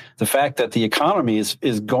face the fact that the economy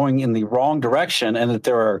is going in the wrong direction, and that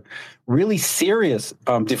there are really serious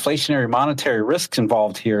deflationary monetary risks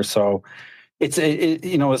involved here. So it's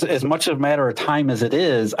as much a matter of time as it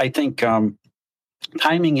is. I think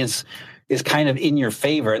timing is kind of in your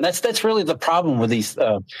favor, and that's really the problem with these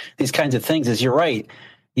kinds of things. Is you're right.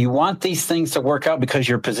 You want these things to work out because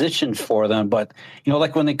you're positioned for them, but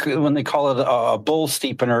like when they call it a bull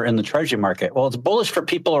steepener in the treasury market. Well, it's bullish for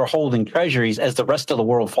people who are holding treasuries as the rest of the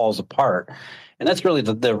world falls apart, and that's really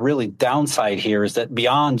the really downside here. Is that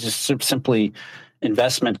beyond just simply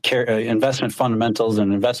investment fundamentals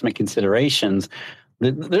and investment considerations,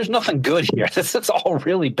 There's nothing good here. This is all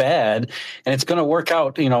really bad, and it's going to work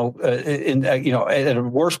out, at a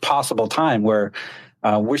worst possible time where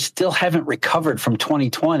we still haven't recovered from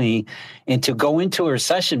 2020, and to go into a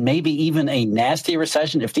recession, maybe even a nasty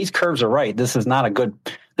recession. If these curves are right, this is not going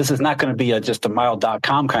to be just a mild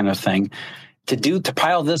 .com kind of thing. To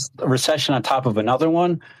pile this recession on top of another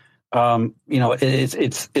one,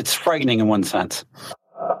 it's frightening in one sense.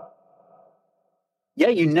 Yeah,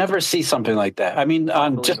 you never see something like that. I mean,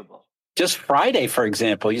 just Friday, for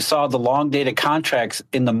example, you saw the long-dated contracts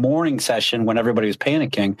in the morning session when everybody was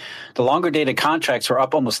panicking. The longer-dated contracts were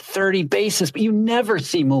up almost 30 basis, but you never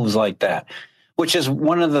see moves like that, which is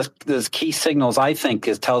one of the key signals, I think,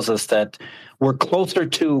 tells us that we're closer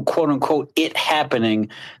to, quote unquote, it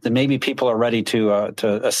happening than maybe people are ready to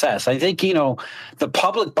assess. I think, the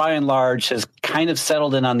public by and large has kind of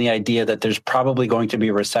settled in on the idea that there's probably going to be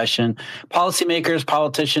a recession. Policymakers,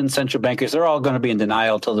 politicians, central bankers, they're all going to be in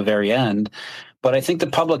denial till the very end. But I think the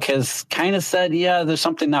public has kind of said, yeah, there's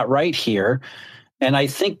something not right here. And I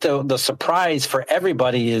think the surprise for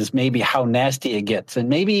everybody is maybe how nasty it gets and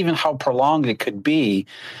maybe even how prolonged it could be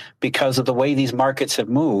because of the way these markets have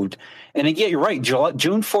moved. And again, you're right.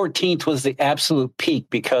 June 14th was the absolute peak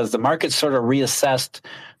because the market sort of reassessed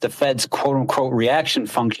the Fed's quote unquote reaction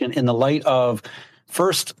function in the light of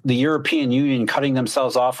first, the European Union cutting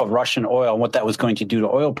themselves off of Russian oil and what that was going to do to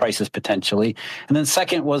oil prices potentially. And then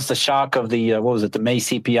second was the shock of the, the May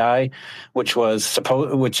CPI,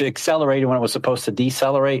 which accelerated when it was supposed to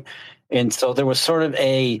decelerate. And so there was sort of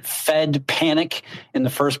a Fed panic in the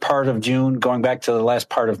first part of June, going back to the last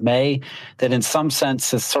part of May, that in some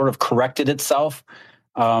sense has sort of corrected itself.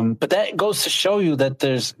 But that goes to show you that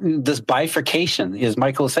there's this bifurcation, as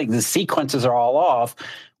Michael was saying, the sequences are all off,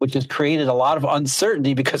 which has created a lot of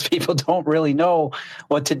uncertainty because people don't really know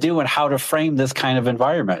what to do and how to frame this kind of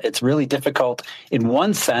environment. It's really difficult in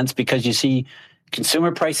one sense because you see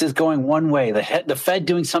consumer prices going one way, the Fed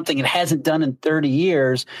doing something it hasn't done in 30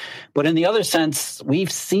 years. But in the other sense,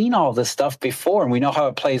 we've seen all this stuff before, and we know how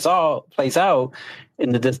it plays out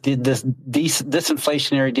in this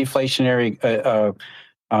disinflationary, deflationary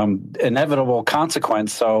inevitable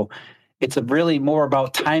consequence. So it's really more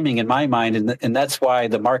about timing in my mind. And that's why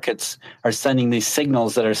the markets are sending these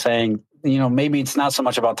signals that are saying, maybe it's not so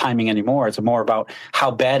much about timing anymore. It's more about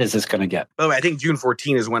how bad is this going to get. By the way, I think June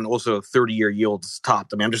 14 is when also 30-year yields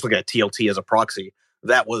topped. I mean, I'm just looking at TLT as a proxy.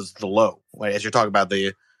 That was the low, right? As you're talking about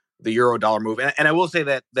the euro dollar move. And I will say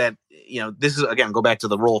that this is, again, go back to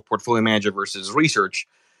the role of portfolio manager versus research.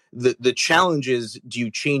 The challenge is, do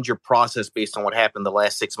you change your process based on what happened the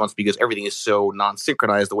last 6 months because everything is so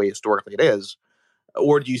non-synchronized the way historically it is?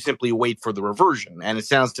 Or do you simply wait for the reversion? And it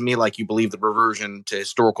sounds to me like you believe the reversion to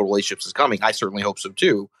historical relationships is coming. I certainly hope so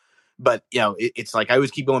too. But, it's like I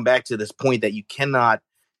always keep going back to this point that you cannot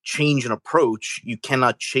change an approach. You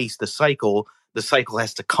cannot chase the cycle. The cycle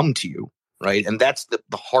has to come to you, right? And that's the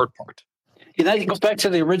hard part. And that goes back to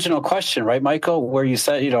the original question, right, Michael, where you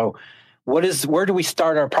said, where do we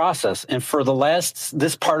start our process? And for last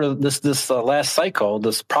cycle,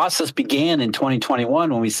 this process began in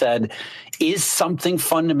 2021 when we said, is something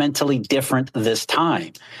fundamentally different this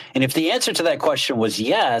time? And if the answer to that question was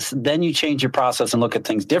yes, then you change your process and look at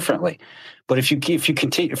things differently. But if you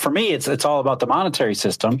continue, for me, it's all about the monetary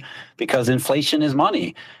system because inflation is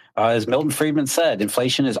money. As Milton Friedman said,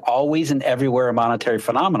 inflation is always and everywhere a monetary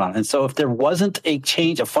phenomenon. And so if there wasn't a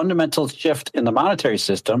fundamental shift in the monetary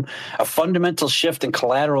system, a fundamental shift in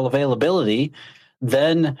collateral availability,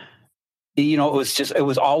 then, it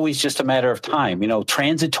was always just a matter of time.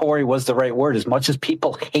 Transitory was the right word. As much as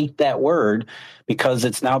people hate that word because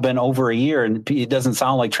it's now been over a year and it doesn't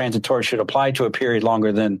sound like transitory should apply to a period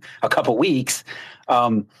longer than a couple weeks.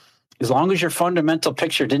 As long as your fundamental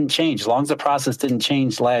picture didn't change, as long as the process didn't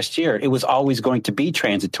change last year, it was always going to be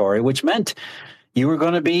transitory, which meant you were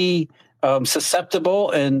going to be susceptible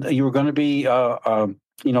and you were going to be,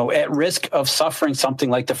 at risk of suffering something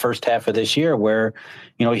like the first half of this year where,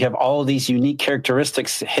 you have all of these unique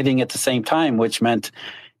characteristics hitting at the same time, which meant,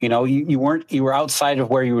 you were outside of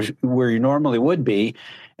where you normally would be.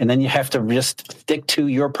 And then you have to just stick to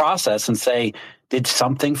your process and say, did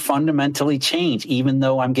something fundamentally change, even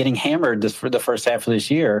though I'm getting hammered for the first half of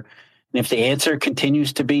this year? And if the answer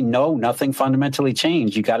continues to be no, nothing fundamentally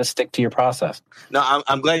changed, you got to stick to your process. No,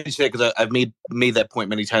 I'm glad you said it because I've made that point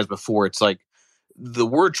many times before. It's like the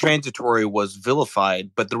word transitory was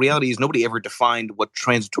vilified, but the reality is nobody ever defined what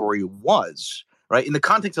transitory was, right? In the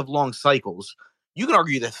context of long cycles, you can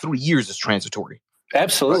argue that 3 years is transitory.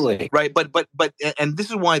 Absolutely. Right. But, and this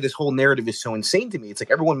is why this whole narrative is so insane to me. It's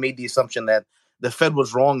like everyone made the assumption that the Fed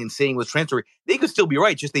was wrong in saying it was transitory. They could still be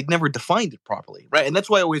right, just they'd never defined it properly, right? And that's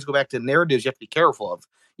why I always go back to narratives you have to be careful of.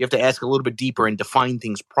 You have to ask a little bit deeper and define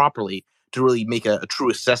things properly to really make a true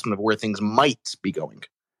assessment of where things might be going.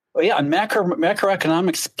 Well, yeah, on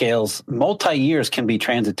macroeconomic scales, multi-years can be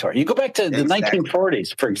transitory. You go back to the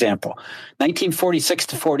 1940s, for example, 1946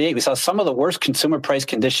 to 48, we saw some of the worst consumer price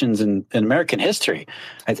conditions in American history.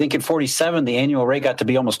 I think in 47, the annual rate got to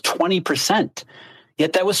be almost 20%.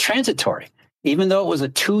 Yet that was transitory, even though it was a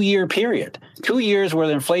 2-year period, 2 years where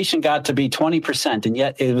the inflation got to be 20%, and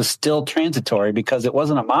yet it was still transitory because it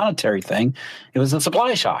wasn't a monetary thing. It was a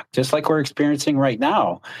supply shock, just like we're experiencing right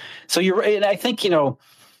now. So and I think,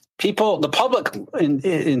 the public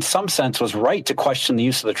in some sense was right to question the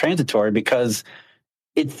use of the transitory because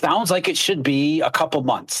it sounds like it should be a couple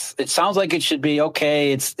months. It sounds like it should be,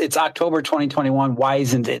 okay, it's October 2021. Why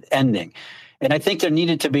isn't it ending? And I think there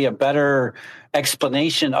needed to be a better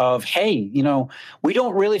explanation of, hey, we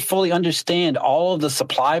don't really fully understand all of the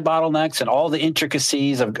supply bottlenecks and all the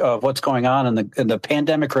intricacies of what's going on in the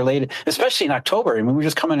pandemic related, especially in October. I mean, we're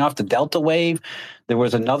just coming off the Delta wave. There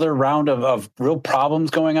was another round of real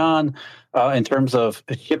problems going on in terms of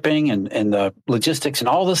shipping and the logistics and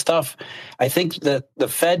all this stuff. I think that the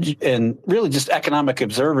Fed and really just economic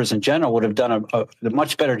observers in general would have done a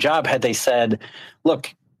much better job had they said,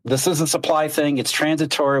 look, this is a supply thing. It's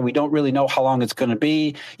transitory. We don't really know how long it's going to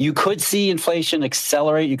be. You could see inflation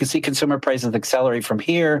accelerate. You could see consumer prices accelerate from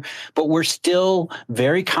here, but we're still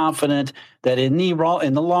very confident that in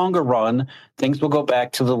the longer run, things will go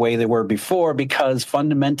back to the way they were before because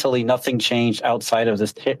fundamentally nothing changed outside of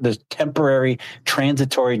this temporary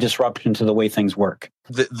transitory disruption to the way things work.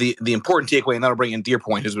 The important takeaway, and that'll bring in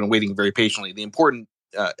Deerpoint, who's been waiting very patiently. The important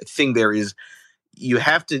thing there is you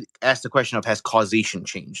have to ask the question of, has causation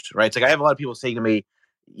changed, right? It's like I have a lot of people saying to me,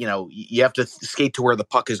 you have to skate to where the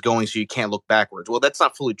puck is going so you can't look backwards. Well, that's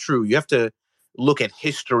not fully true. You have to look at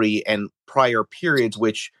history and prior periods,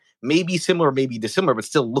 which may be similar, may be dissimilar, but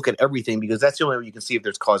still look at everything because that's the only way you can see if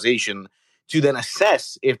there's causation to then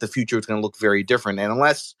assess if the future is going to look very different. And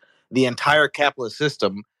unless the entire capitalist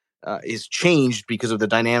system is changed because of the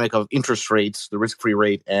dynamic of interest rates, the risk-free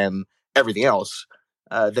rate, and everything else,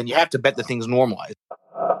 then you have to bet that things normalize.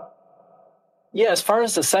 Yeah, as far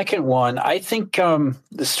as the second one, I think the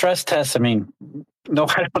stress tests,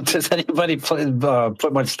 does anybody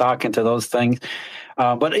put much stock into those things?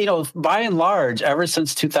 But, by and large, ever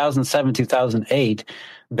since 2007, 2008,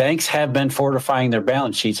 banks have been fortifying their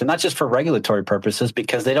balance sheets, and not just for regulatory purposes,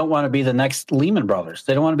 because they don't want to be the next Lehman Brothers.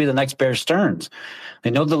 They don't want to be the next Bear Stearns.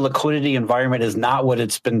 They know the liquidity environment is not what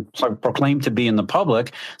it's been proclaimed to be in the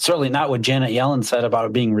public, certainly not what Janet Yellen said about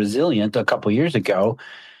it being resilient a couple of years ago.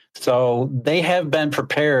 So they have been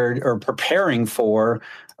preparing for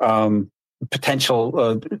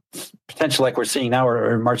potential like we're seeing now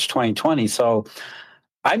or in March 2020. So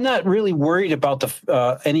I'm not really worried about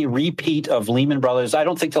any repeat of Lehman Brothers. I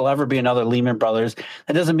don't think there'll ever be another Lehman Brothers.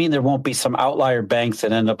 That doesn't mean there won't be some outlier banks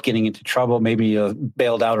that end up getting into trouble, maybe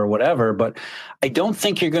bailed out or whatever. But I don't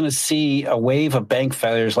think you're going to see a wave of bank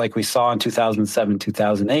failures like we saw in 2007,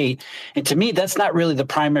 2008. And to me, that's not really the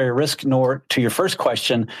primary risk, nor to your first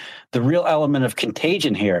question, the real element of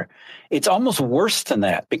contagion here. It's almost worse than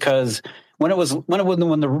that because when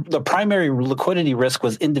the primary liquidity risk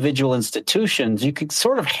was individual institutions, you could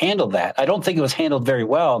sort of handle that. I don't think it was handled very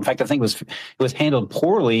well. In fact, I think it was handled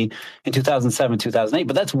poorly in 2007, 2008.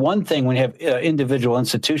 But that's one thing when you have individual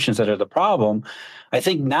institutions that are the problem. I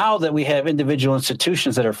think now that we have individual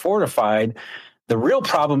institutions that are fortified, the real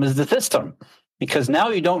problem is the system. Because now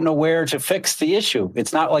you don't know where to fix the issue.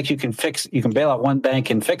 It's not like you can bail out one bank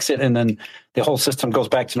and fix it, and then the whole system goes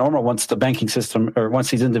back to normal once the banking system or once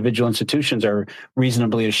these individual institutions are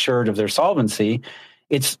reasonably assured of their solvency.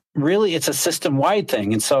 It's a system-wide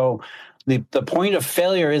thing. And so the point of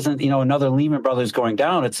failure isn't, another Lehman Brothers going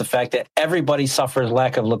down. It's the fact that everybody suffers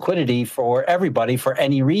lack of liquidity for everybody for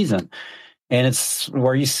any reason. And it's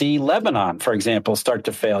where you see Lebanon, for example, start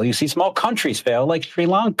to fail. You see small countries fail like Sri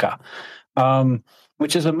Lanka.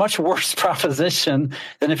 Which is a much worse proposition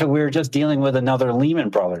than if we were just dealing with another Lehman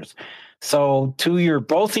Brothers. So to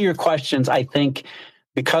both of your questions, I think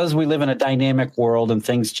because we live in a dynamic world and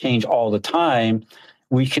things change all the time,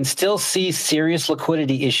 we can still see serious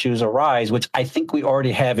liquidity issues arise, which I think we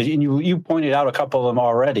already have. And you pointed out a couple of them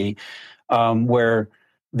already, where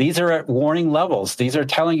these are at warning levels. These are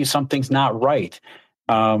telling you something's not right.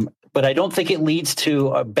 But I don't think it leads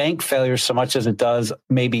to a bank failure so much as it does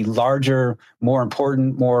maybe larger, more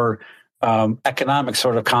important, more economic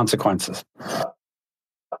sort of consequences.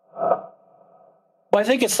 Well, I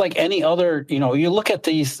think it's like any other, you look at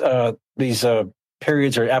these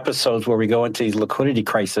periods or episodes where we go into these liquidity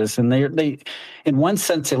crisis, and they, in one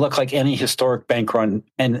sense, they look like any historic bank run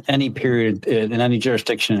in any period in any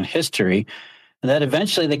jurisdiction in history. And that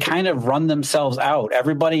eventually they kind of run themselves out.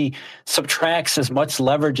 Everybody subtracts as much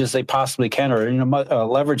leverage as they possibly can, or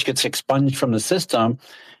leverage gets expunged from the system,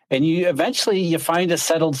 and you eventually find a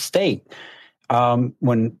settled state.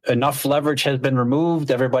 When enough leverage has been removed,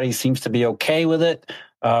 everybody seems to be okay with it.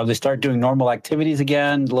 They start doing normal activities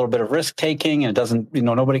again, a little bit of risk taking, and it doesn't,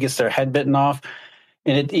 nobody gets their head bitten off.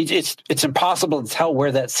 And it's impossible to tell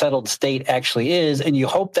where that settled state actually is. And you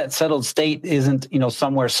hope that settled state isn't,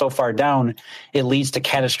 somewhere so far down it leads to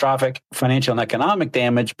catastrophic financial and economic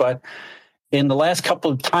damage. But in the last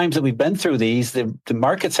couple of times that we've been through these, the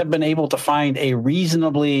markets have been able to find a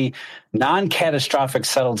reasonably non-catastrophic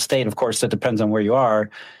settled state. Of course, that depends on where you are.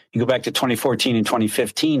 You go back to 2014 and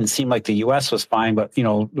 2015, it seemed like the U.S. was fine, but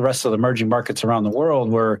the rest of the emerging markets around the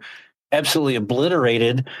world were absolutely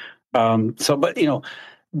obliterated. The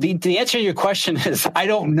answer to your question is I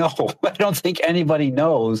don't know. I don't think anybody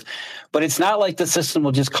knows, but it's not like the system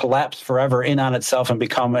will just collapse forever in on itself and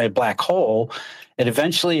become a black hole. And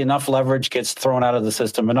eventually enough leverage gets thrown out of the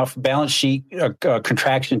system, enough balance sheet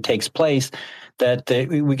contraction takes place that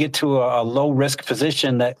we get to a low risk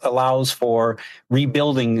position that allows for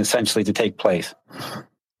rebuilding essentially to take place.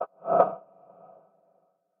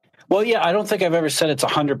 Well, yeah, I don't think I've ever said it's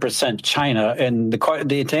 100% China. And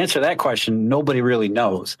to answer that question, nobody really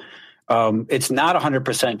knows. It's not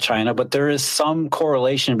 100% China, but there is some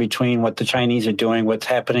correlation between what the Chinese are doing, what's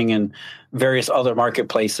happening in various other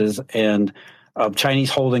marketplaces, and Chinese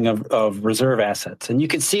holding of reserve assets. And you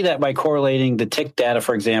can see that by correlating the tick data,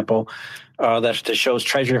 for example, that shows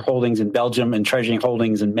treasury holdings in Belgium and treasury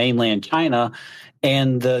holdings in mainland China,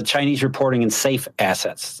 and the Chinese reporting in safe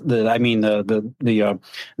assets. Their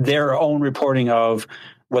own reporting of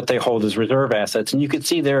what they hold as reserve assets. And you can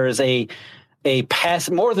see there is a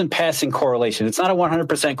more than passing correlation. It's not a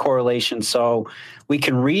 100% correlation. So we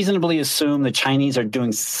can reasonably assume the Chinese are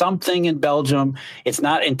doing something in Belgium. It's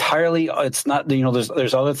not,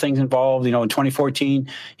 there's other things involved. In 2014,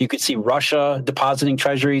 you could see Russia depositing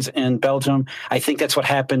treasuries in Belgium. I think that's what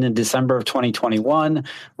happened in December of 2021.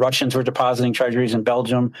 Russians were depositing treasuries in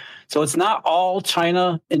Belgium. So it's not all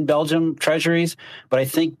China in Belgium treasuries, but I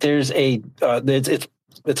think there's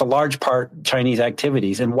it's a large part Chinese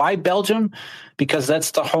activities. And why Belgium? Because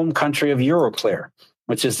that's the home country of Euroclear,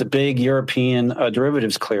 which is the big European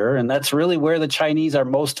derivatives clearer. And that's really where the Chinese are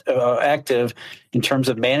most active in terms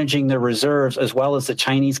of managing their reserves, as well as the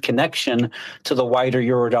Chinese connection to the wider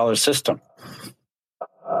Eurodollar system.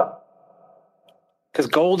 Because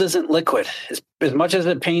gold isn't liquid. As much as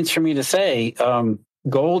it pains for me to say,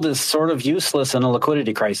 gold is sort of useless in a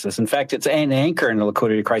liquidity crisis. In fact, it's an anchor in a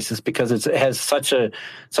liquidity crisis because it has such a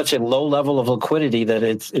low level of liquidity that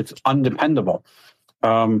it's undependable.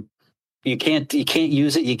 You can't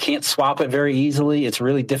use it. You can't swap it very easily. It's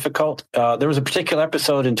really difficult. There was a particular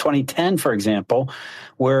episode in 2010, for example,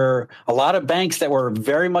 where a lot of banks that were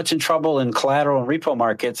very much in trouble in collateral and repo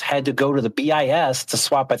markets had to go to the BIS to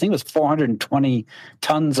swap, I think it was 420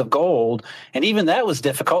 tons of gold. And even that was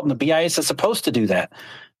difficult, and the BIS is supposed to do that.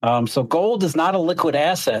 So gold is not a liquid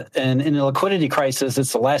asset. And in a liquidity crisis,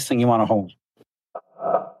 it's the last thing you want to hold.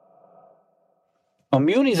 Well,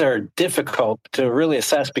 munis are difficult to really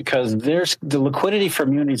assess because the liquidity for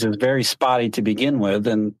munis is very spotty to begin with,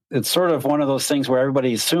 and it's sort of one of those things where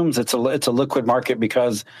everybody assumes it's a liquid market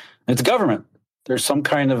because it's government. There's some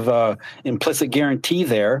kind of implicit guarantee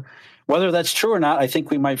there. Whether that's true or not, I think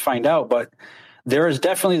we might find out. But there is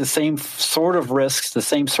definitely the same sort of risks, the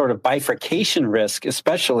same sort of bifurcation risk,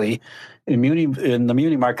 especially in the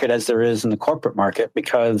muni market as there is in the corporate market,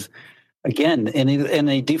 because again, in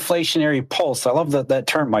a deflationary pulse, I love that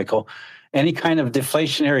term, Michael. Any kind of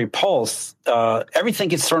deflationary pulse, everything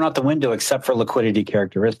gets thrown out the window except for liquidity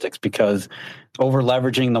characteristics, because over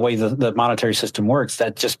leveraging the way the monetary system works,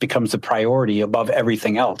 that just becomes the priority above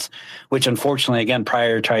everything else, which unfortunately, again,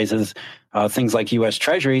 prioritizes things like U.S.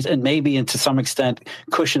 Treasuries and maybe, and to some extent,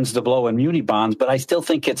 cushions the blow in muni bonds. But I still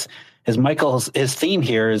think it's, as his theme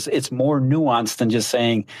here is, it's more nuanced than just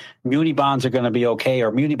saying muni bonds are going to be okay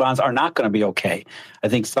or muni bonds are not going to be okay. I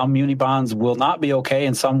think some muni bonds will not be okay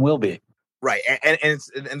and some will be. Right.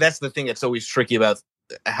 And that's the thing that's always tricky about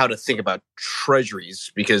how to think about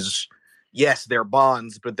treasuries, because yes, they're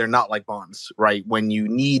bonds, but they're not like bonds, right? When you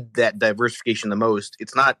need that diversification the most,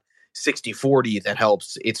 it's not 60-40 that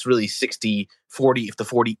helps. It's really 60-40 if the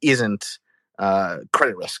 40 isn't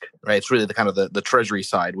credit risk, right? It's really the kind of the treasury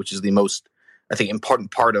side, which is the most, I think,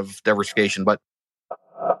 important part of diversification. But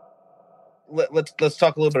let's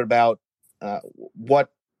talk a little bit about what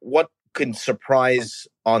can surprise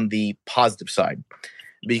on the positive side,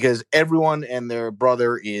 because everyone and their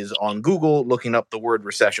brother is on Google looking up the word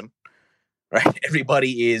recession, right?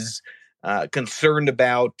 Everybody is concerned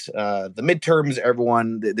about the midterms.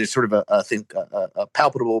 There's sort of a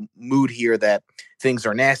palpable mood here that things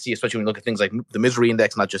are nasty, especially when you look at things like the misery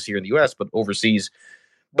index, not just here in the US, but overseas.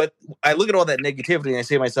 But I look at all that negativity and I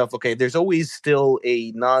say to myself, okay, there's always still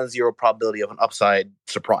a non-zero probability of an upside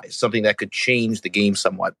surprise, something that could change the game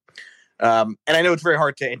somewhat. And I know it's very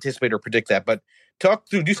hard to anticipate or predict that, but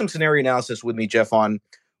do some scenario analysis with me, Jeff, on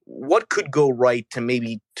what could go right to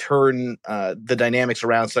maybe turn the dynamics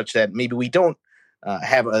around such that maybe we don't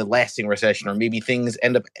have a lasting recession, or maybe things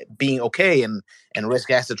end up being okay and risk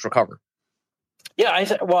assets recover. Yeah,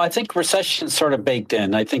 I think recession is sort of baked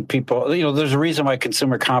in. I think people, there's a reason why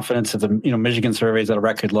consumer confidence of the, Michigan survey is at a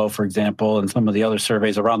record low, for example, and some of the other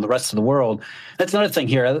surveys around the rest of the world. That's another thing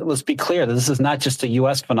here. Let's be clear that this is not just a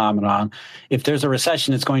U.S. phenomenon. If there's a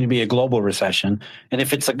recession, it's going to be a global recession. And if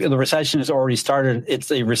the recession has already started,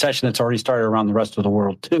 it's a recession that's already started around the rest of the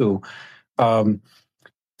world too.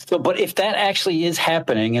 But if that actually is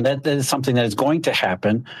happening, and that is something that is going to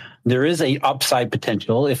happen, there is a upside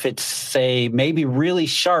potential if it's, say, maybe really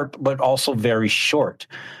sharp, but also very short.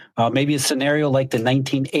 Maybe a scenario like the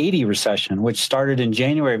 1980 recession, which started in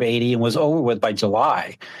January of 80 and was over with by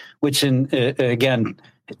July, which again,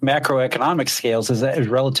 macroeconomic scales is a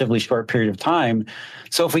relatively short period of time.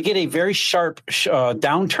 So if we get a very sharp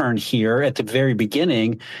downturn here at the very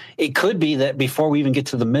beginning, it could be that before we even get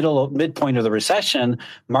to the midpoint of the recession,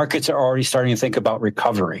 markets are already starting to think about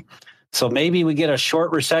recovery. So maybe we get a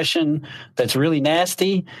short recession that's really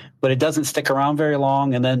nasty, but it doesn't stick around very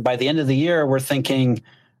long. And then by the end of the year, we're thinking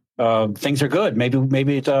things are good.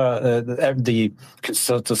 Maybe the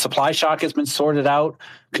supply shock has been sorted out.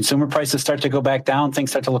 Consumer prices start to go back down. Things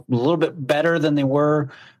start to look a little bit better than they were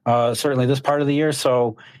certainly this part of the year.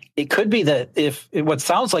 So it could be that if what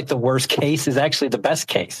sounds like the worst case is actually the best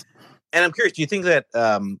case. And I'm curious, do you think that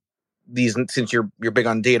since you're big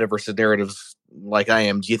on data versus narratives like I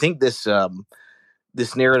am, do you think this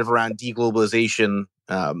narrative around deglobalization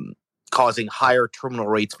causing higher terminal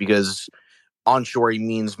rates because onshoring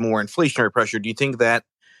means more inflationary pressure, do you think that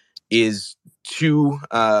is too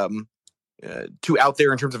out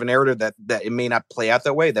there in terms of a narrative that it may not play out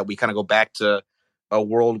that way, that we kind of go back to a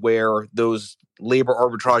world where those labor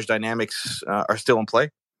arbitrage dynamics are still in play?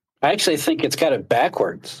 I actually think it's got it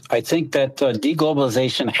backwards. I think that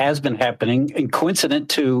deglobalization has been happening and coincident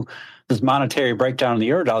to this monetary breakdown of the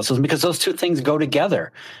Eurodollar system, because those two things go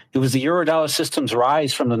together. It was the Eurodollar system's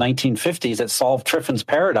rise from the 1950s that solved Triffin's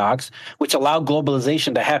paradox, which allowed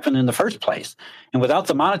globalization to happen in the first place. And without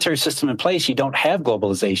the monetary system in place, you don't have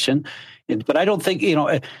globalization. But I don't think,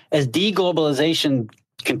 as deglobalization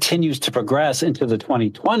continues to progress into the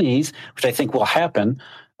 2020s, which I think will happen,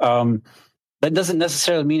 that doesn't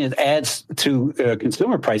necessarily mean it adds to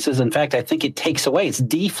consumer prices. In fact, I think it takes away. It's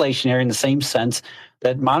deflationary in the same sense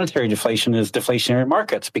that monetary deflation is deflationary in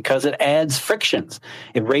markets, because it adds frictions.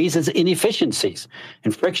 It raises inefficiencies.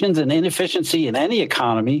 And frictions and inefficiency in any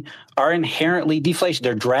economy are inherently deflation.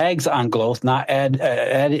 They're drags on growth, don't add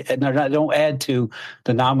to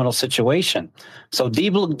the nominal situation. So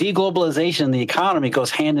deglobalization in the economy goes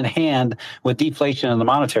hand in hand with deflation in the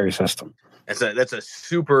monetary system. That's a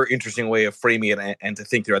super interesting way of framing it and to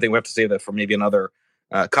think through. I think we have to save that for maybe another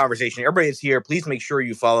conversation. Everybody is here. Please make sure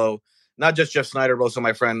you follow not just Jeff Snider, but also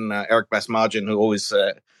my friend Eric Basmajian, who always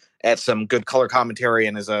adds some good color commentary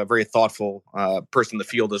and is a very thoughtful person in the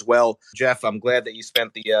field as well. Jeff, I'm glad that you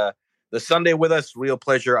spent the Sunday with us. Real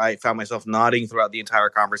pleasure. I found myself nodding throughout the entire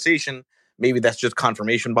conversation. Maybe that's just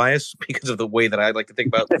confirmation bias because of the way that I like to think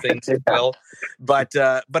about things as well. But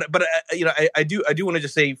I do want to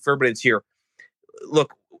just say for everybody that's here,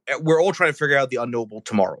 look, we're all trying to figure out the unknowable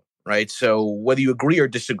tomorrow, right? So whether you agree or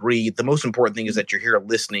disagree, the most important thing is that you're here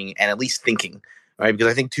listening and at least thinking, right?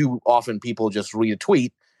 Because I think too often people just read a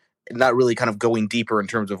tweet and not really kind of going deeper in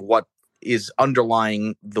terms of what is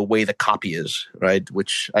underlying the way the copy is, right?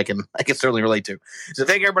 Which I can certainly relate to. So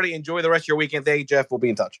thank everybody. Enjoy the rest of your weekend. Thank you, Jeff. We'll be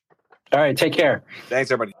in touch. All right. Take care.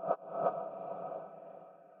 Thanks, everybody.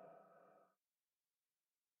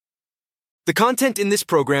 The content in this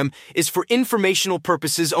program is for informational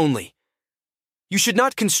purposes only. You should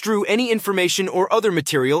not construe any information or other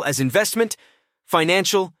material as investment,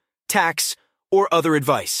 financial, tax, or other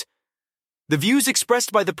advice. The views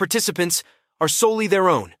expressed by the participants are solely their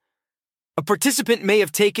own. A participant may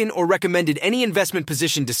have taken or recommended any investment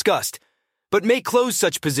position discussed, but may close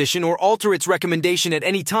such position or alter its recommendation at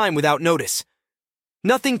any time without notice.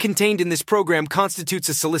 Nothing contained in this program constitutes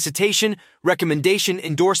a solicitation, recommendation,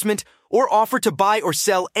 endorsement, or offer to buy or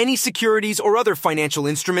sell any securities or other financial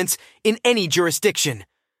instruments in any jurisdiction.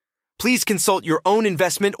 Please consult your own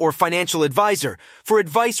investment or financial advisor for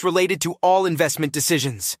advice related to all investment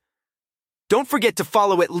decisions. Don't forget to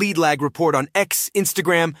follow at Lead Lag Report on X,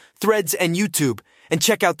 Instagram, Threads, and YouTube, and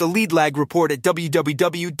check out the Lead Lag Report at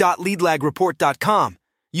www.leadlagreport.com.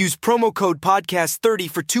 Use promo code podcast30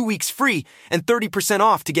 for 2 weeks free and 30%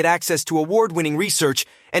 off to get access to award-winning research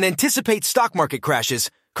and anticipate stock market crashes,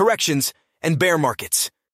 corrections, and bear markets.